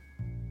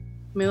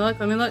 Let me look,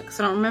 because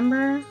I don't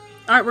remember.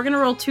 Alright, we're gonna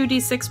roll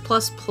 2d6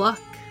 plus pluck.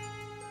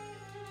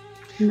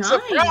 9.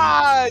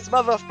 Surprise,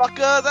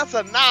 motherfucker! That's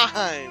a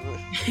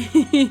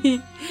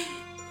 9!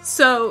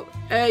 So,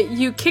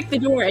 you kicked the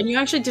door, and you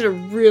actually did a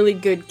really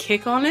good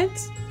kick on it.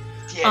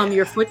 Yeah.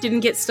 Your foot didn't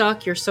get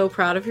stuck. You're so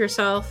proud of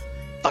yourself.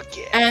 Fuck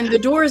yeah. And the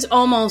door is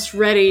almost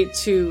ready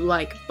to,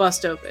 like,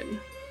 bust open.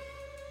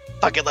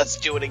 Fuck it, let's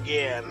do it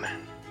again.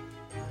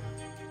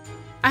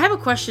 I have a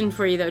question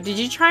for you, though. Did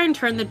you try and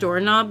turn the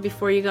doorknob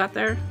before you got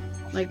there?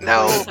 Like,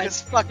 No, before you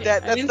because decided- fuck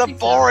that. I That's didn't the think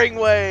so. boring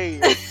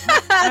way.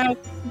 Uh,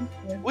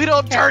 We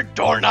don't turn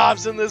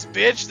doorknobs in this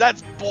bitch.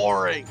 That's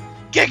boring.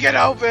 Kick it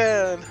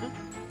open.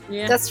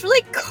 yeah. That's for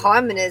like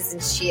commoners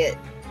and shit.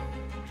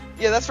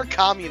 Yeah, that's for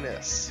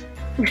communists.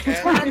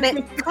 Okay?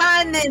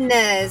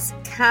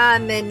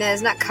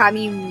 Commoners, not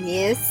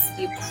communists,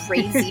 you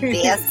crazy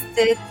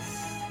bastard.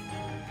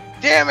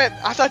 Damn it!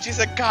 I thought you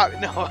said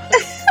no.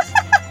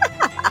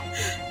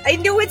 I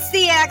know it's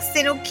the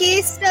accent,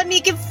 okay? Stop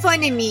making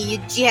fun of me, you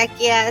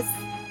jackass.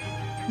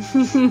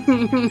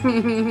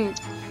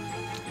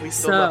 We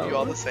still love you So-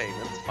 all the same.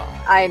 It's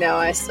fine. I know,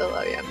 I still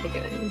love you. I'm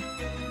picking on you.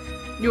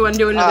 You want to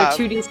do another Uh,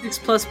 2d6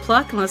 plus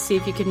pluck, and let's see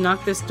if you can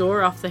knock this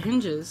door off the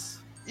hinges.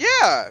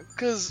 Yeah,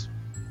 because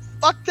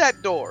fuck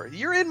that door.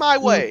 You're in my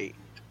way.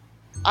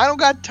 I don't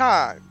got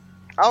time.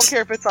 I don't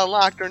care if it's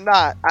unlocked or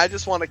not. I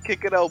just want to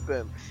kick it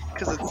open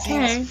because it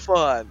Okay. seems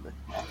fun.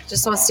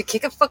 Just wants to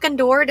kick a fucking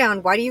door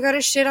down. Why do you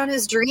gotta shit on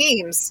his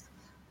dreams?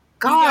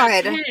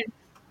 God. Okay.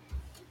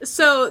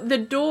 So the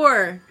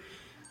door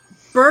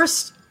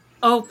burst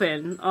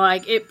open,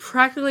 like it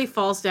practically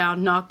falls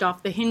down, knocked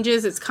off the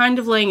hinges. It's kind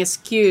of laying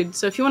askewed.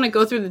 So if you want to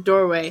go through the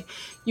doorway,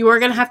 you are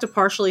going to have to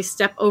partially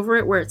step over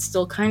it where it's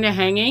still kind of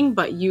hanging,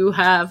 but you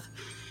have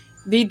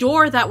the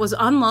door that was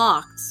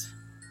unlocked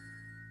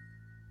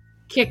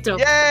kicked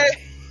open. Yay!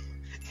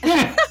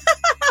 Yay!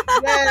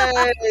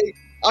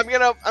 I'm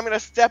gonna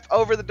step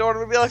over the door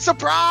and be like,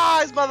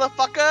 surprise,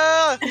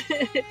 motherfucker!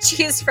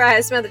 Cheese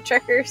fries, mother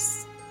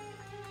truckers.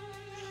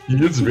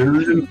 He is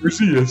very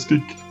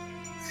enthusiastic.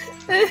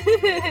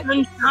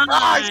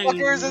 Surprise,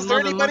 fuckers! Is there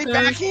anybody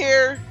back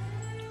here?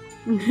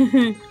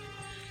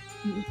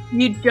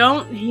 You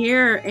don't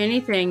hear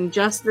anything,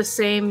 just the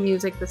same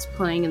music that's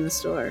playing in the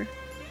store.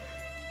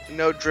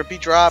 No drippy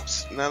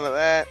drops, none of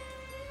that.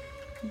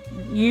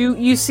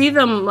 You see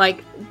them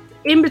like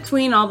in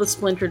between all the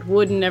splintered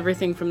wood and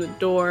everything from the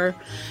door.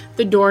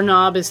 The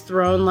doorknob is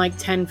thrown like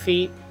 10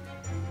 feet.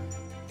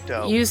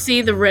 Dope. You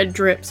see the red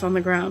drips on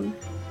the ground.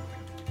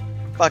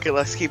 Fuck it,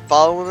 let's keep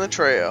following the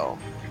trail.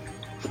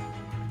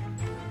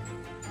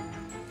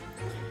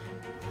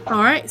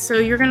 Alright, so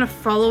you're gonna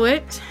follow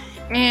it,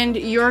 and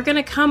you're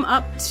gonna come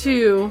up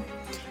to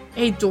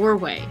a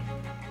doorway.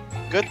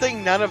 Good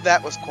thing none of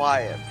that was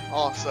quiet.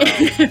 Also,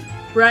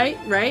 Right?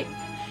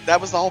 that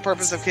was the whole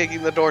purpose of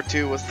kicking the door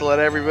too, was to let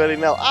everybody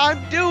know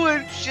I'm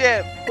doing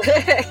shit.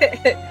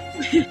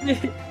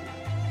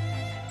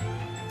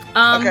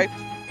 Okay,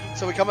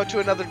 so we come up to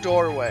another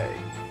doorway.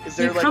 Is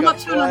there You like come a up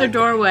to another blood-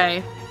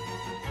 doorway,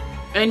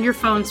 and your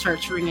phone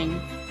starts ringing.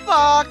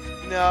 Fuck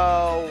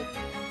no.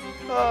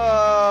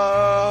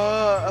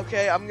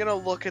 Okay, I'm gonna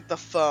look at the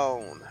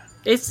phone.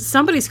 It's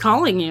somebody's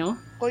calling you.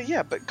 Well,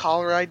 yeah, but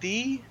caller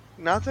ID?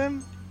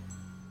 Nothing?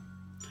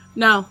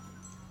 No.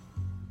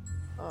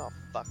 Oh,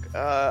 fuck.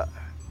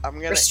 I'm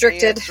gonna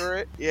Restricted. answer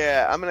it.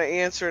 Yeah, I'm gonna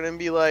answer it and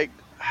be like,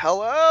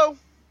 "Hello."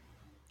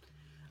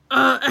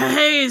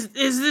 Hey, is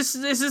this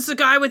the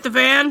guy with the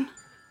van?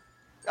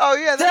 Oh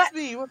yeah, that's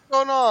me. What's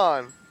going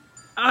on?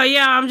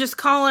 Yeah, I'm just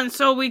calling.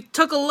 So we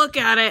took a look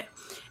at it,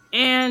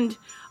 and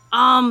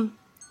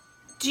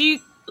do you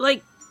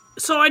like?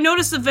 So I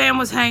noticed the van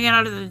was hanging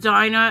out at the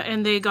diner,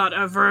 and they got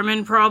a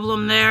vermin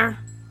problem there.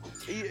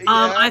 Yeah.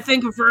 I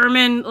think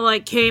vermin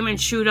came and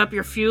chewed up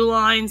your fuel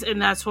lines,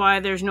 and that's why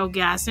there's no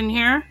gas in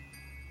here.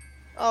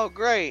 Oh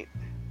great.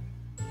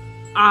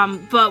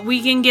 But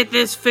we can get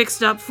this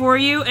fixed up for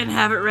you and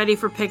have it ready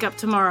for pickup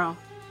tomorrow.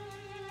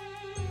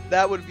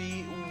 That would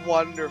be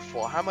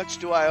wonderful. How much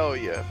do I owe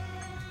you?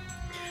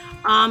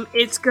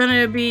 It's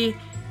gonna be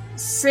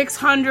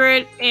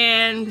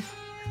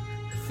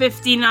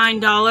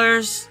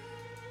 $659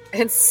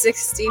 And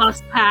 68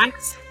 plus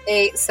tax.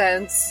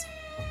 cents.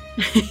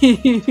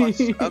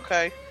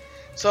 Okay.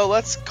 So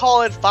let's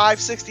call it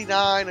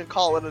 $569 and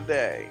call it a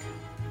day.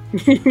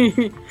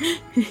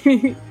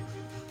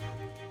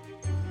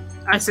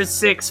 I said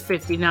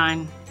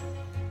 $659.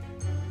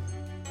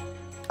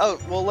 Oh,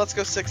 well, let's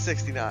go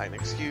 $669.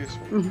 Excuse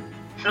me.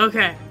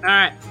 Okay,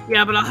 alright.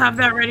 Yeah, but I'll have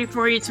that ready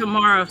for you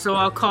tomorrow, so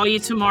I'll call you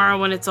tomorrow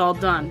when it's all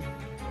done.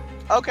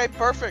 Okay,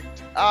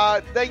 perfect.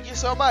 Thank you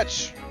so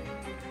much.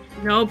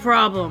 No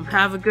problem.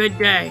 Have a good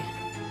day.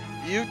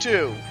 You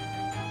too.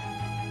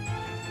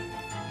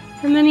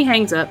 And then he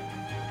hangs up.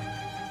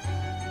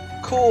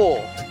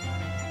 Cool.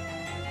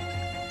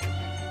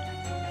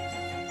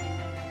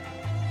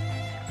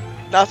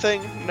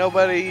 Nothing.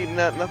 Nobody.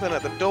 Nothing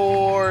at the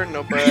door.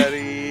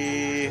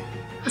 Nobody.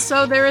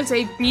 So there is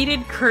a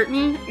beaded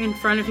curtain in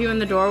front of you in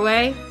the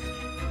doorway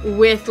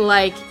with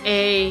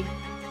a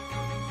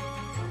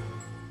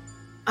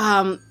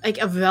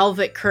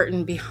velvet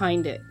curtain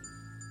behind it.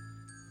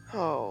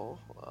 Oh.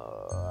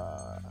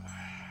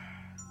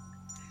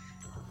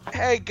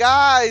 Hey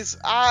guys,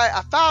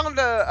 I found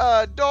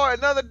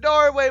another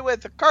doorway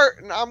with a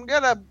curtain. I'm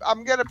gonna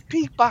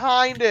peek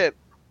behind it.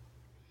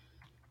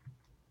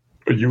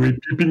 Are you a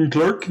peeping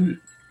clerk?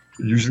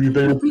 Usually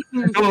they're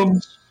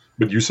thumbs,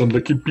 but you sound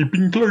like a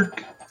peeping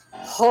clerk.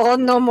 Oh,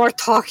 no more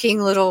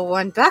talking, little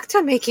one. Back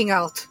to making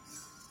out.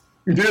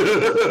 Back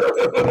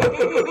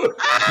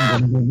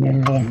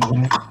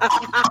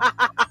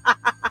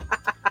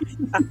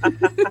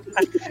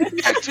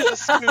to the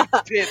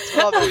smooch pits,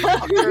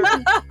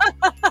 motherfucker.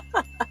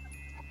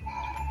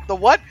 The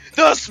what?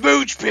 The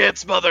smooch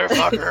pits,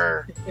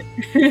 motherfucker.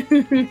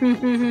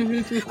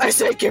 I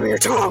say, give me your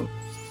tongue.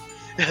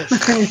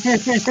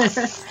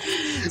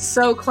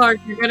 So Clark,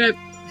 you're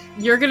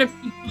gonna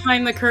peek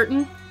behind the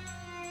curtain?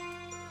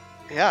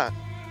 Yeah,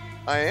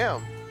 I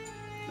am.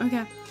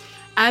 Okay.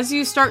 As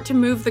you start to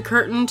move the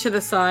curtain to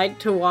the side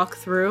to walk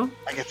through,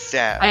 I get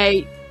stabbed.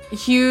 a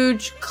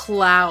huge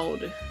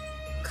cloud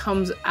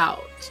comes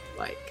out.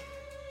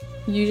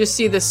 You just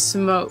see the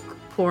smoke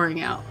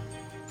pouring out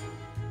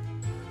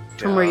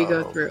from where you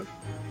go through.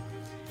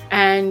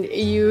 And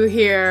you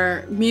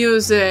hear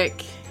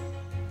music,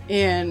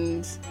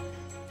 and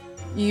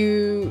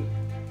you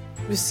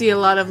see a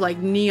lot of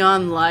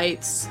neon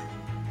lights.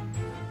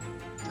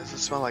 Does it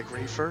smell like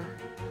reefer?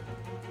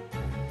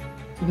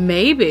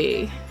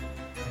 Maybe.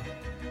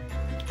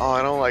 Oh,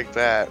 I don't like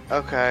that.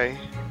 Okay.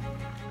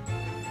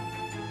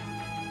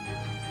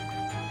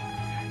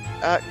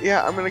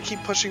 Yeah, I'm gonna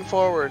keep pushing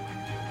forward.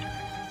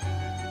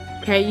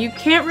 Okay, you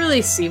can't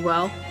really see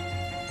well.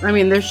 I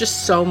mean, there's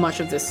just so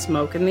much of this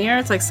smoke in the air.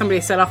 It's like somebody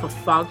set off a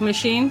fog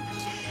machine,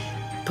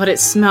 but it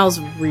smells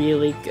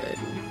really good.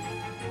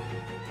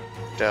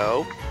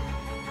 Dope.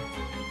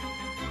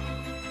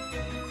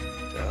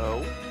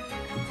 Dope.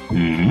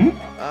 Hmm?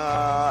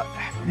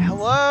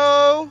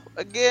 Hello?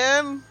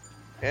 Again?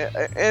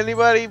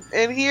 Anybody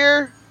in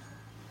here?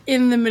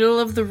 In the middle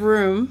of the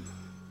room,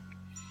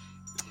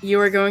 you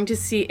are going to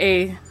see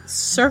a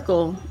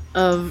circle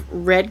of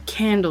red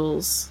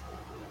candles.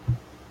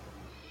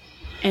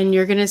 And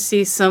you're going to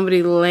see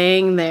somebody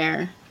laying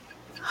there,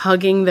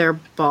 hugging their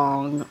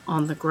bong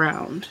on the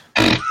ground.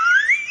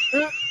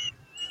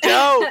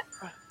 Dope.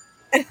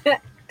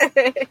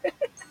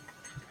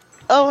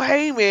 Oh,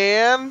 hey,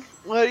 man.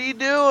 What are you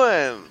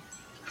doing?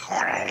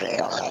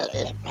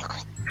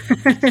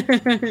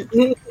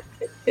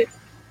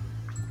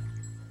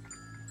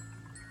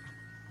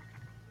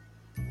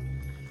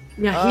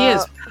 Yeah, he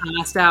is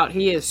passed out.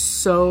 He is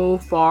so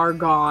far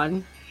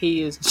gone.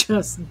 He is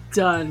just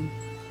done.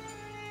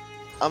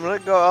 I'm gonna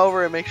go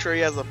over and make sure he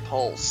has a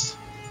pulse.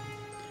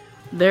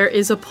 There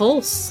is a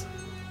pulse.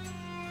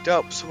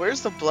 Dope. So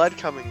where's the blood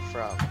coming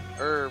from?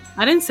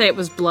 I didn't say it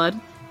was blood.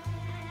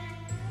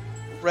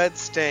 Red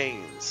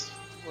stains.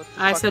 What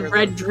the I fuck said are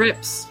red those?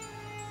 drips.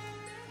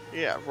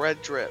 Yeah, red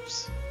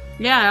drips.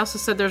 Yeah, I also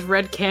said there's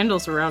red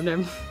candles around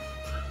him.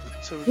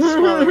 So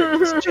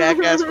this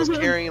jackass was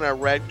carrying a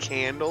red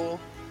candle.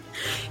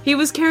 He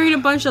was carrying a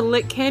bunch of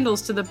lit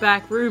candles to the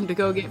back room to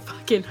go get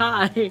fucking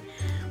high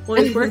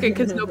while he's working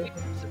because nobody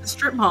goes to the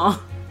strip mall.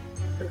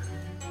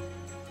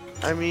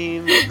 I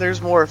mean,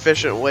 there's more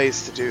efficient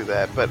ways to do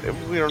that, but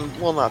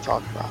we'll not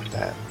talk about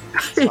that.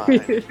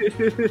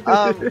 It's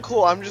fine.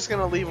 Cool. I'm just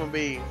gonna leave them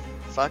be.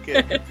 Fuck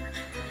it.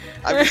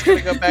 I'm just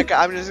gonna go back.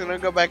 I'm just gonna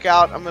go back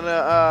out. I'm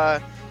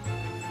gonna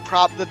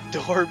prop the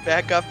door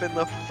back up in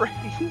the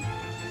frame.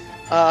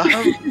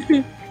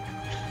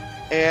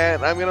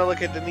 And I'm gonna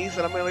look at Denise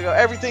and I'm gonna go,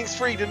 everything's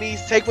free,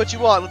 Denise. Take what you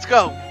want. Let's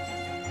go.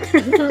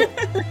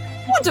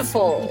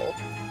 Wonderful.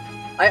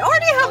 I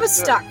already have a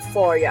stack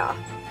for ya.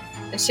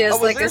 And she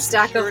has like a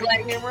stack of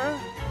like camera?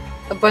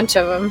 a bunch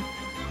of them.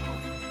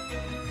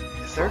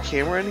 Is there a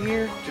camera in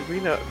here? Did we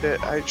know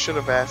that? I should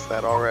have asked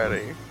that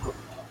already.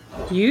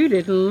 You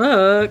didn't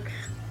look.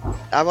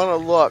 I want to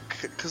look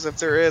because if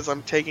there is,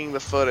 I'm taking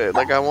the footage.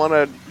 Like I want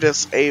to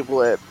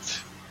disable it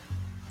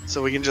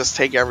so we can just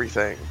take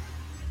everything.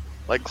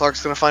 Like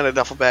Clark's gonna find a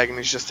duffel bag and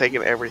he's just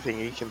taking everything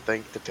he can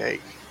think to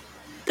take.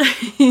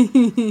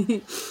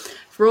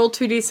 Roll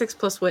 2d6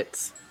 plus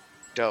wits.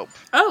 Dope.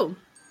 Oh.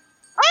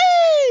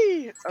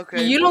 Hey!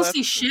 Okay. You don't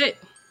see shit.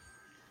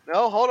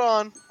 No, hold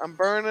on. I'm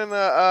burning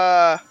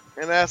an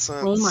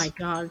essence. Oh my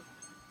god.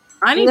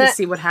 I need to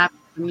see what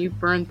happens when you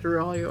burn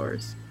through all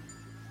yours.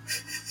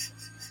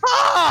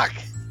 Fuck!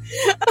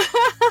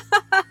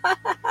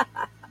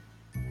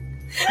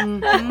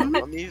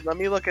 Mm-hmm. Let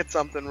me look at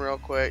something real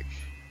quick.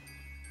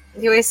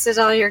 You wasted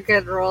all your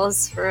good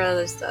rolls for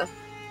other stuff.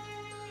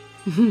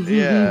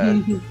 Yeah.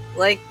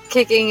 Like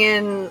kicking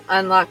in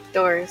unlocked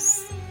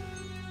doors.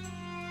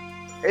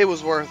 It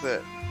was worth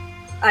it.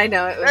 I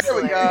know, it was There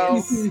we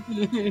hilarious.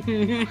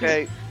 go.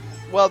 Okay.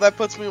 Well, that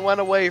puts me one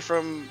away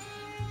from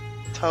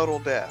total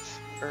death.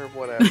 Or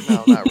whatever.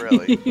 No, not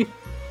really.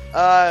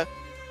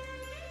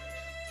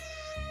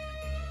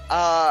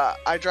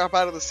 I drop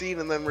out of the scene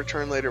and then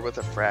return later with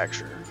a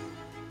fracture.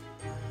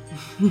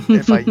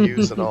 If I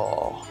use it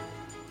all.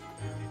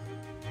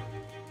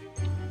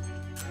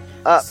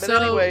 But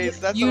anyways,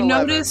 that's you an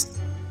 11.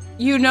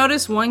 you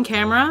notice one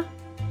camera,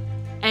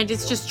 and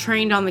it's just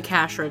trained on the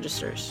cash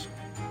registers.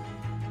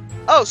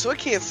 Oh, so it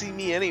can't see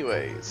me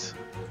anyways.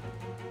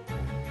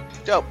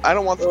 Dope. I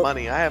don't want the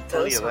money. I have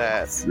plenty of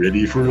that.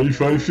 Ready for a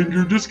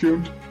 5-finger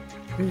discount.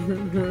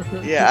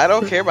 Yeah, I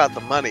don't care about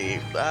the money.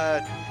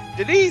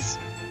 Denise!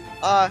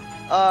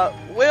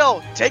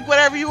 Will, take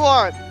whatever you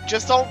want.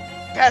 Just don't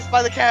pass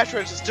by the cash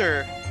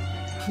register.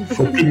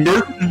 Fucking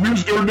nerd, you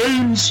used our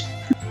names.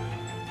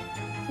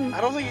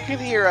 I don't think you can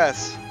hear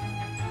us.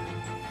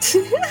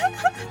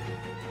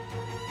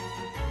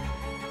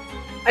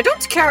 I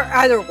don't care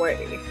either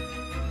way.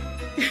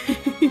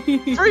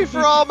 Free for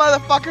all,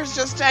 motherfuckers,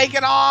 just take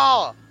it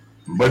all!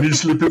 Money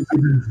slipping.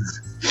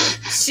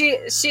 She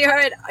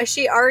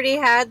already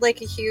had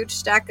like a huge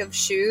stack of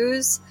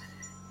shoes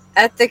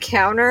at the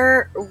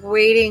counter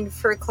waiting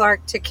for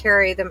Clark to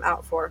carry them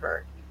out for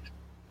her.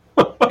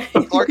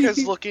 Clark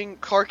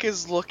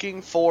is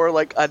looking for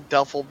like a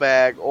duffel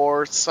bag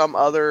or some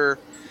other,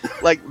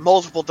 like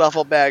multiple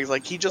duffel bags.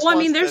 Like he just. Well, I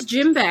mean, there's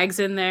gym bags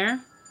in there.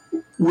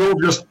 Will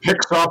just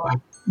picks up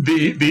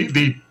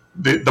the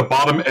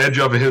bottom edge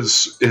of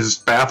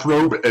his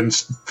bathrobe and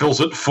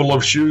fills it full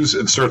of shoes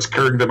and starts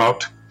carrying them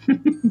out.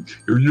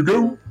 Here you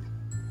go.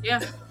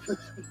 Yeah.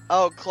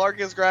 Oh, Clark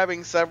is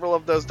grabbing several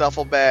of those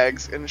duffel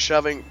bags and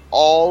shoving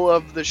all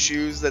of the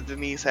shoes that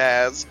Denise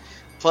has,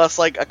 plus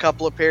like a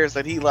couple of pairs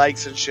that he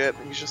likes and shit.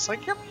 And he's just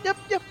like, yep.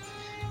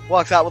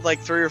 Walks out with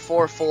like 3 or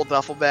 4 full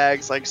duffel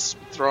bags, like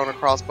thrown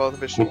across both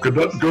of his shoulders. Look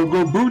at that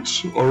go-go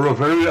boots, or a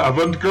very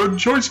avant-garde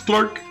choice,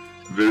 Clark.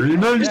 Very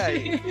nice. Yeah,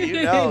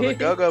 you know, the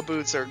go-go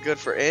boots are good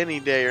for any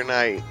day or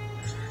night.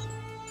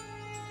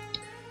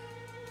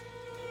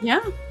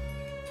 Yeah.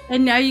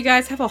 And now you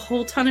guys have a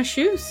whole ton of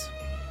shoes.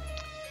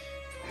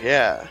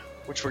 Yeah,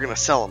 which we're gonna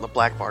sell on the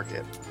black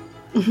market.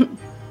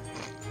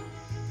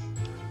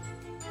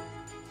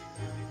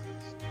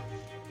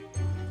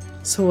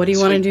 So what do you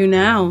want to do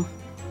now?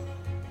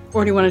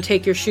 Or do you want to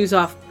take your shoes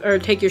off, or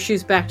take your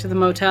shoes back to the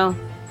motel?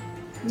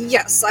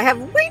 Yes, I have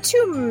way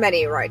too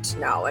many right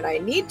now, and I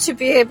need to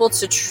be able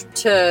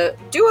to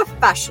do a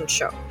fashion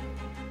show.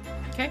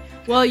 Okay.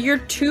 Well, your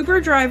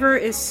tuber driver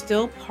is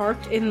still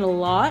parked in the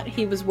lot.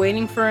 He was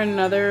waiting for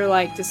another,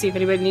 to see if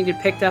anybody needed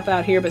picked up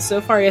out here, but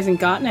so far he hasn't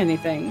gotten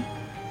anything.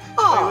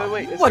 Oh,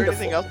 wait. Is wonderful. there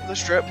anything else in the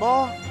strip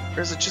mall?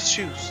 Or is it just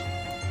shoes?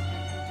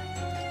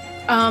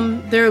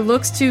 There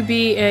looks to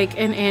be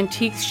an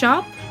antique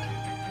shop.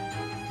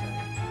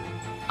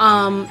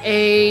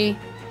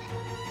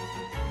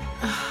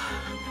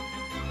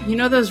 You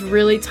know those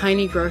really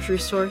tiny grocery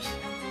stores?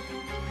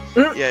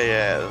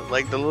 Yeah,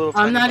 like the little.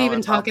 I'm not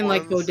even top talking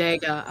like ones.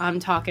 bodega.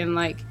 I'm talking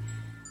like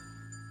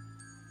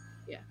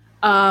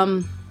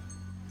the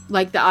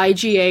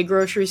IGA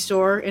grocery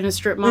store in a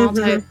strip mall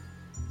type.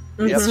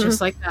 It's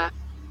just like that.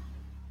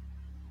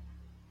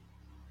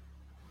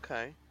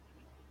 Okay.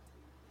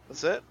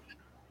 That's it?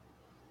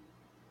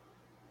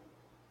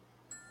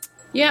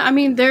 Yeah, I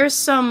mean, there's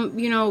some,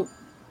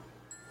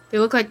 they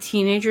look like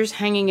teenagers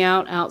hanging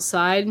out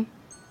outside.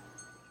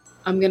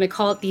 I'm gonna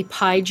call it the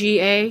Pi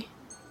GA.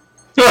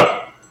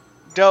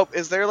 Dope.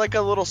 Is there like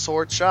a little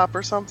sword shop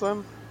or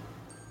something?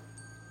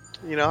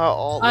 You know how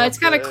all It's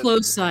got a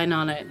close sign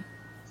on it.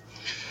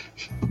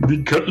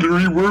 The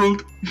cutlery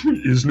world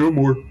is no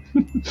more.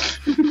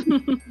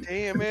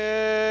 Damn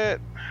it!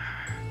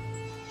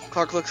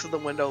 Clark looks at the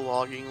window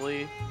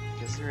longingly.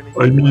 Is there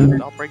anything I mean-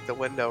 left? I'll break the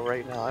window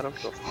right now. I don't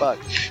give a fuck.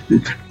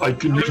 I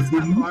can It's just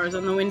got bars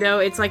on the window.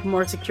 It's like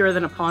more secure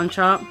than a pawn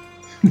shop.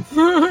 This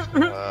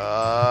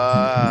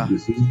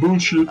is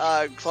bullshit.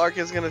 Clark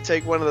is gonna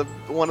take one of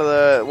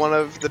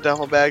the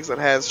duffel bags that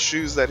has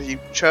shoes that he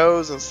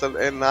chose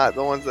and not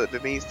the ones that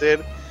Denise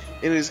did,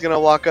 and he's gonna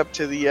walk up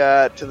to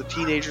the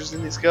teenagers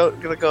and he's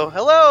gonna go,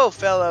 "Hello,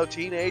 fellow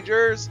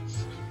teenagers.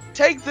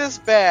 Take this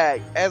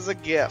bag as a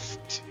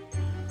gift."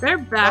 Their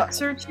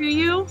backs are to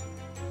you,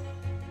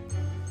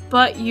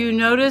 but you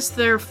notice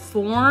their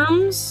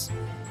forms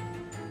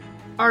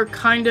are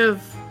kind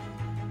of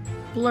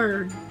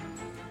blurred.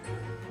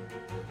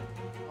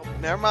 Oh,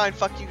 never mind.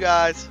 Fuck you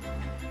guys.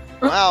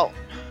 Wow.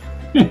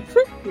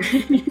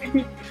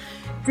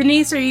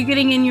 Denise, are you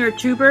getting in your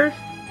tuber?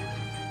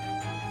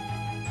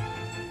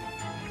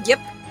 Yep.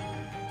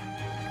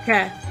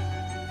 Okay.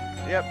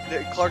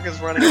 Yep. Clark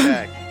is running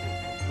back.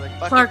 He's like,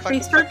 fuck Clark, it, fuck they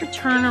it, start fuck to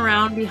it. turn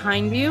around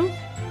behind you,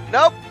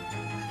 Nope.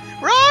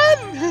 Run!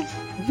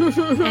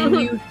 and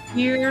you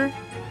hear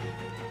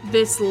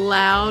this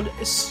loud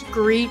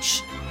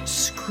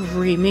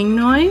screaming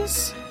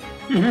noise.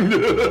 Are you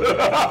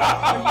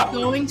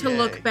going to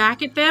look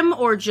back at them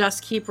or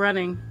just keep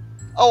running?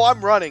 Oh,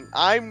 I'm running.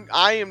 I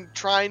am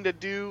trying to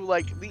do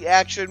like the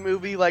action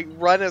movie, like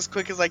run as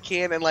quick as I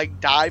can and like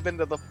dive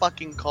into the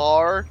fucking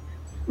car.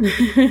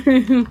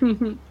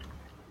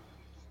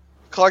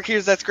 Clark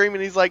hears that scream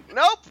and he's like,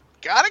 "Nope,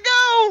 gotta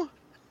go."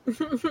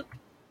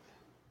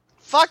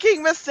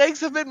 Fucking mistakes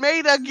have been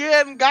made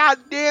again. God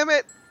damn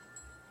it.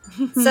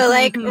 So,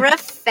 like,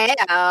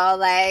 Raphael,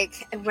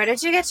 like, where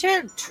did you get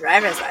your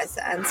driver's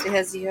license?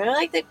 Because you're,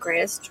 like, the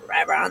greatest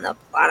driver on the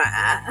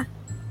planet.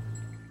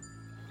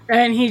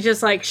 And he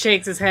just like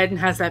shakes his head and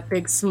has that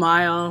big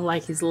smile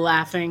like he's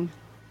laughing.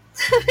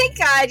 Oh my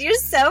god, you're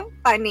so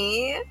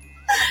funny.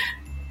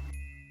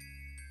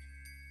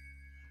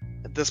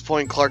 At this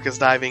point, Clark is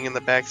diving in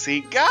the back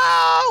seat.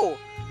 Go!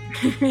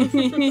 Move,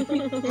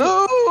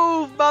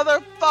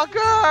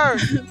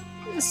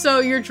 motherfucker! So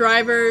your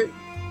driver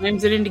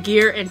slams it into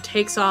gear and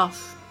takes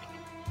off.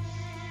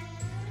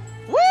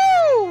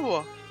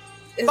 Woo!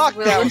 Is Fuck,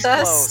 Will that with was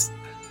us? close.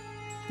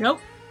 Nope.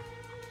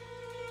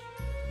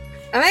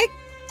 Oh my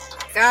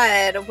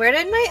god, where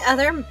did my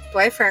other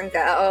boyfriend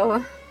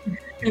go?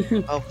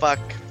 Oh, fuck.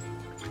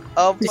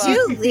 Oh, Did fuck.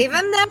 you leave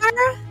him there?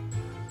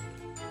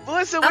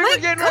 Melissa, Oh we my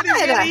were getting ready to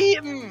God. get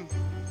eaten.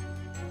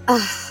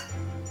 Ugh.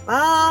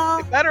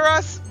 Well, Better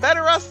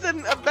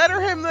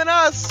him than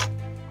us.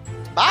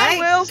 Bye, I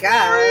Will. guess.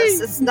 Sorry.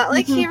 It's not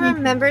like he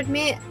remembered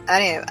me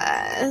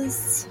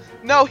anyways.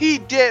 No, he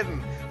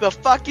didn't. The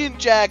fucking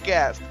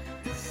jackass.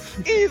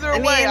 Either I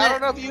way, mean- I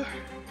don't know if you...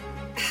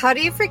 How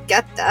do you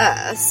forget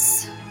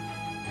this?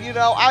 You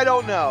know, I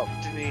don't know,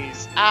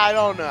 Denise. I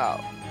don't know.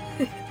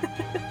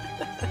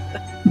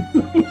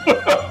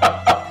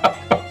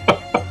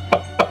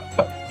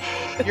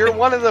 You're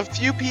one of the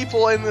few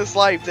people in this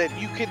life that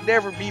you could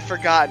never be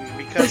forgotten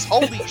because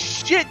holy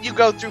shit, you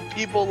go through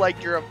people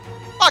like you're a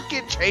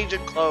fucking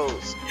changing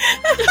clothes.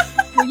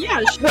 Well, yeah,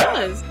 she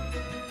does.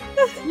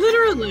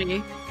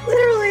 Literally.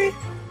 Literally.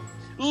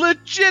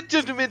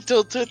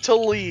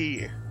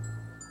 Legitimately.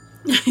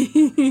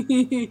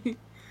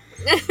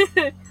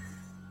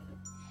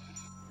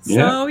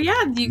 So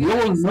yeah, you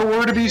guys,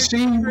 Nowhere to be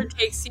seen. driver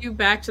takes you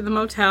back to the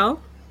motel.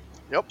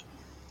 Yep.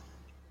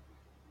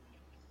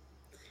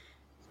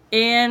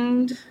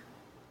 And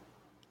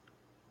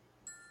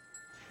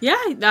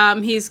yeah,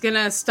 he's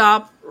gonna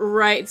stop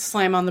right,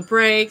 slam on the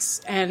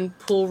brakes, and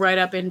pull right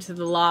up into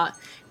the lot.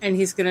 And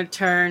he's gonna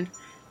turn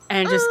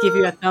and just give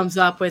you a thumbs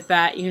up with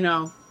that,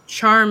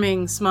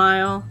 charming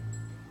smile.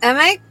 Oh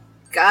my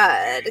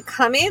god,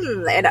 call me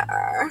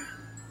later.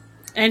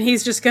 And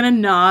he's just gonna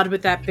nod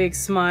with that big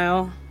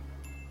smile.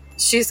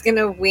 She's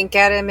gonna wink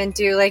at him and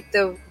do like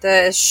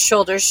the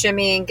shoulder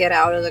shimmy and get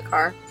out of the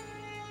car.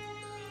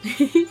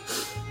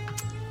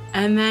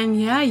 And then,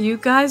 yeah, you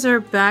guys are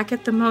back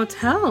at the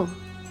motel.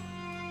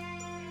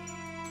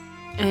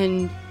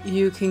 And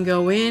you can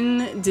go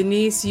in.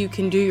 Denise, you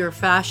can do your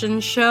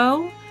fashion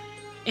show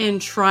and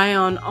try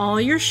on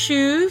all your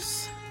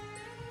shoes.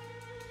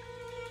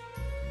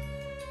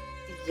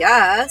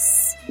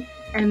 Yes.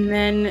 And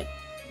then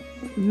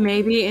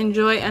maybe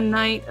enjoy a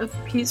night of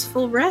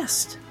peaceful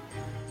rest.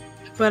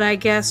 But I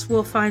guess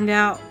we'll find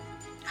out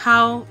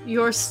how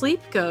your sleep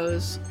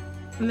goes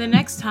the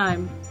next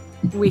time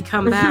we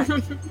come back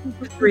with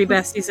 3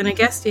 besties and a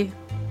guestie.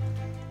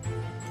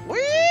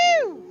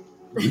 Woo!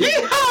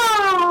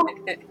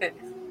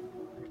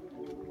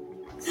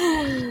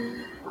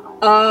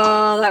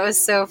 Oh, that was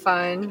so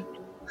fun.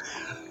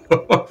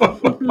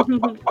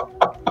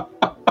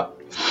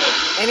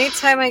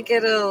 Anytime I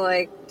get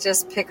to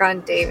just pick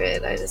on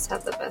David, I just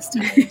have the best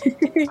time.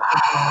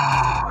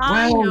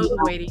 I know the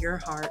way to your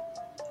heart.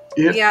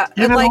 Yeah,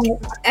 you and know, like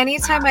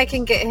anytime I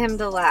can get him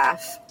to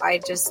laugh, I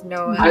just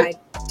know I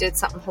did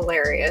something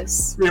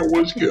hilarious. it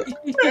was good.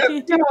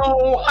 And, you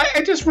know,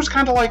 I just was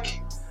kind of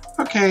like,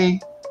 okay,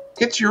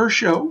 it's your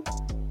show.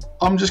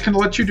 I'm just going to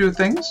let you do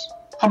things.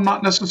 I'm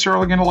not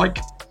necessarily going to like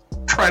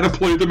try to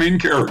play the main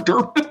character,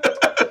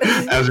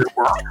 as it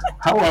were.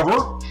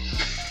 However,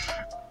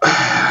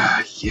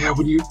 yeah,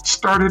 when you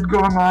started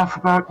going off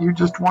about you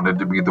just wanted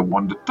to be the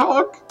one to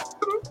talk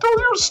and tell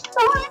your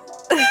story,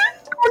 I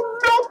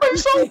melt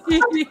myself.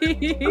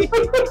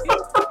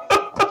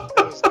 That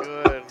was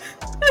good.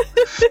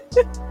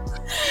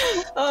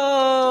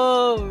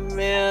 Oh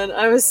man,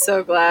 I was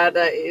so glad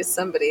that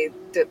somebody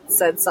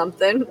said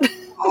something.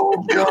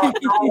 Oh god,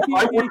 no,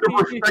 I wouldn't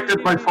have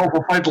respected myself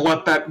if I'd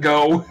let that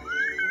go.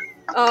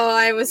 Oh,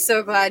 I was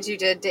so glad you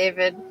did,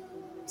 David.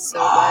 So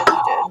glad you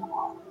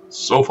did.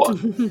 So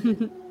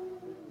fun.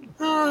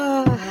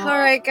 All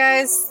right,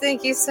 guys.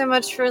 Thank you so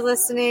much for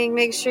listening.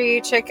 Make sure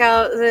you check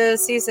out the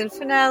season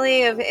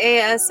finale of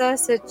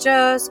ASS. It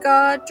just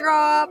got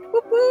dropped.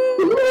 Whoop,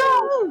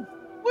 whoop.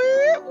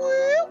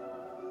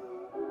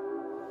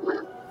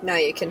 Now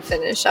you can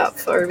finish up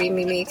for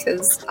me,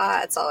 because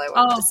that's all I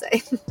wanted to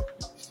say.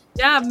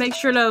 Yeah, make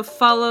sure to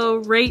follow,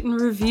 rate, and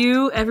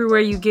review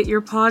everywhere you get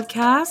your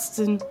podcasts,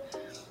 and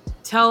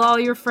tell all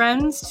your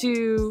friends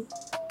to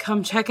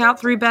come check out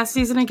 3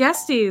 Besties and a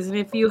Guesties. And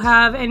if you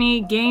have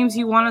any games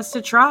you want us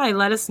to try,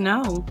 let us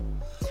know.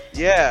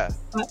 Yeah.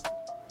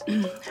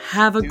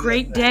 Have a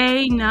great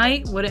day,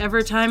 night,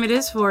 whatever time it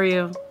is for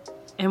you.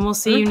 And we'll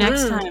see you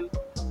next time.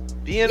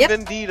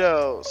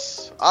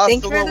 Bienvenidos.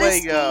 Hasta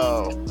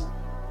luego.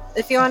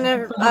 If you want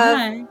to,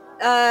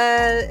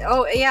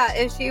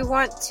 if you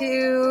want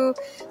to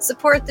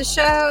support the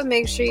show,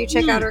 make sure you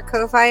check out our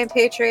Ko-Fi and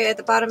Patreon at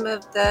the bottom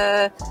of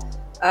the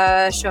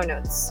show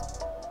notes.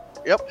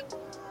 Yep.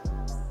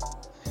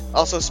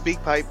 Also,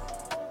 SpeakPipe.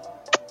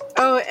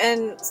 Oh,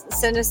 and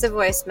send us a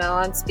voicemail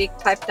on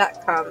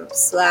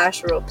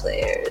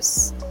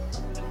speakpipe.com/roleplayers.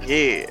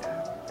 Yeah.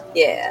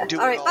 Yeah. Do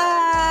all it right, all.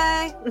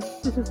 bye.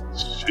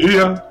 See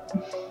ya.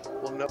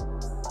 Well, no.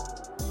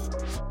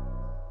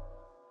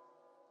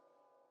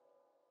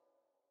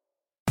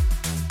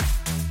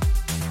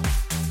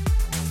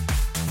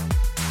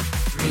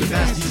 Three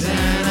besties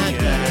and a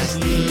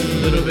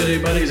guestie. Little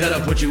bitty buddies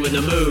that'll put you in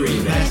the mood. Three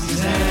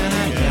besties and a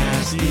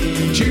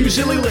guestie. 2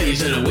 silly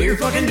ladies and a weird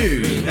fucking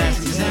dude. Three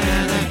besties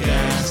and a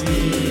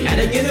guestie. Add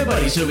again a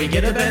buddy so we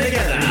get a bed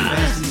together. Three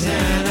besties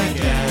and a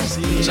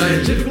guestie.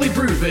 Scientifically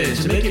proven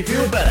to make you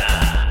feel better.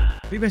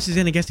 Three Besties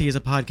and a Guestie is a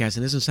podcast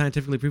and isn't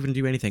scientifically proven to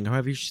do anything.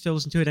 However, you should still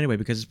listen to it anyway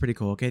because it's pretty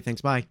cool. Okay, thanks,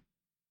 bye.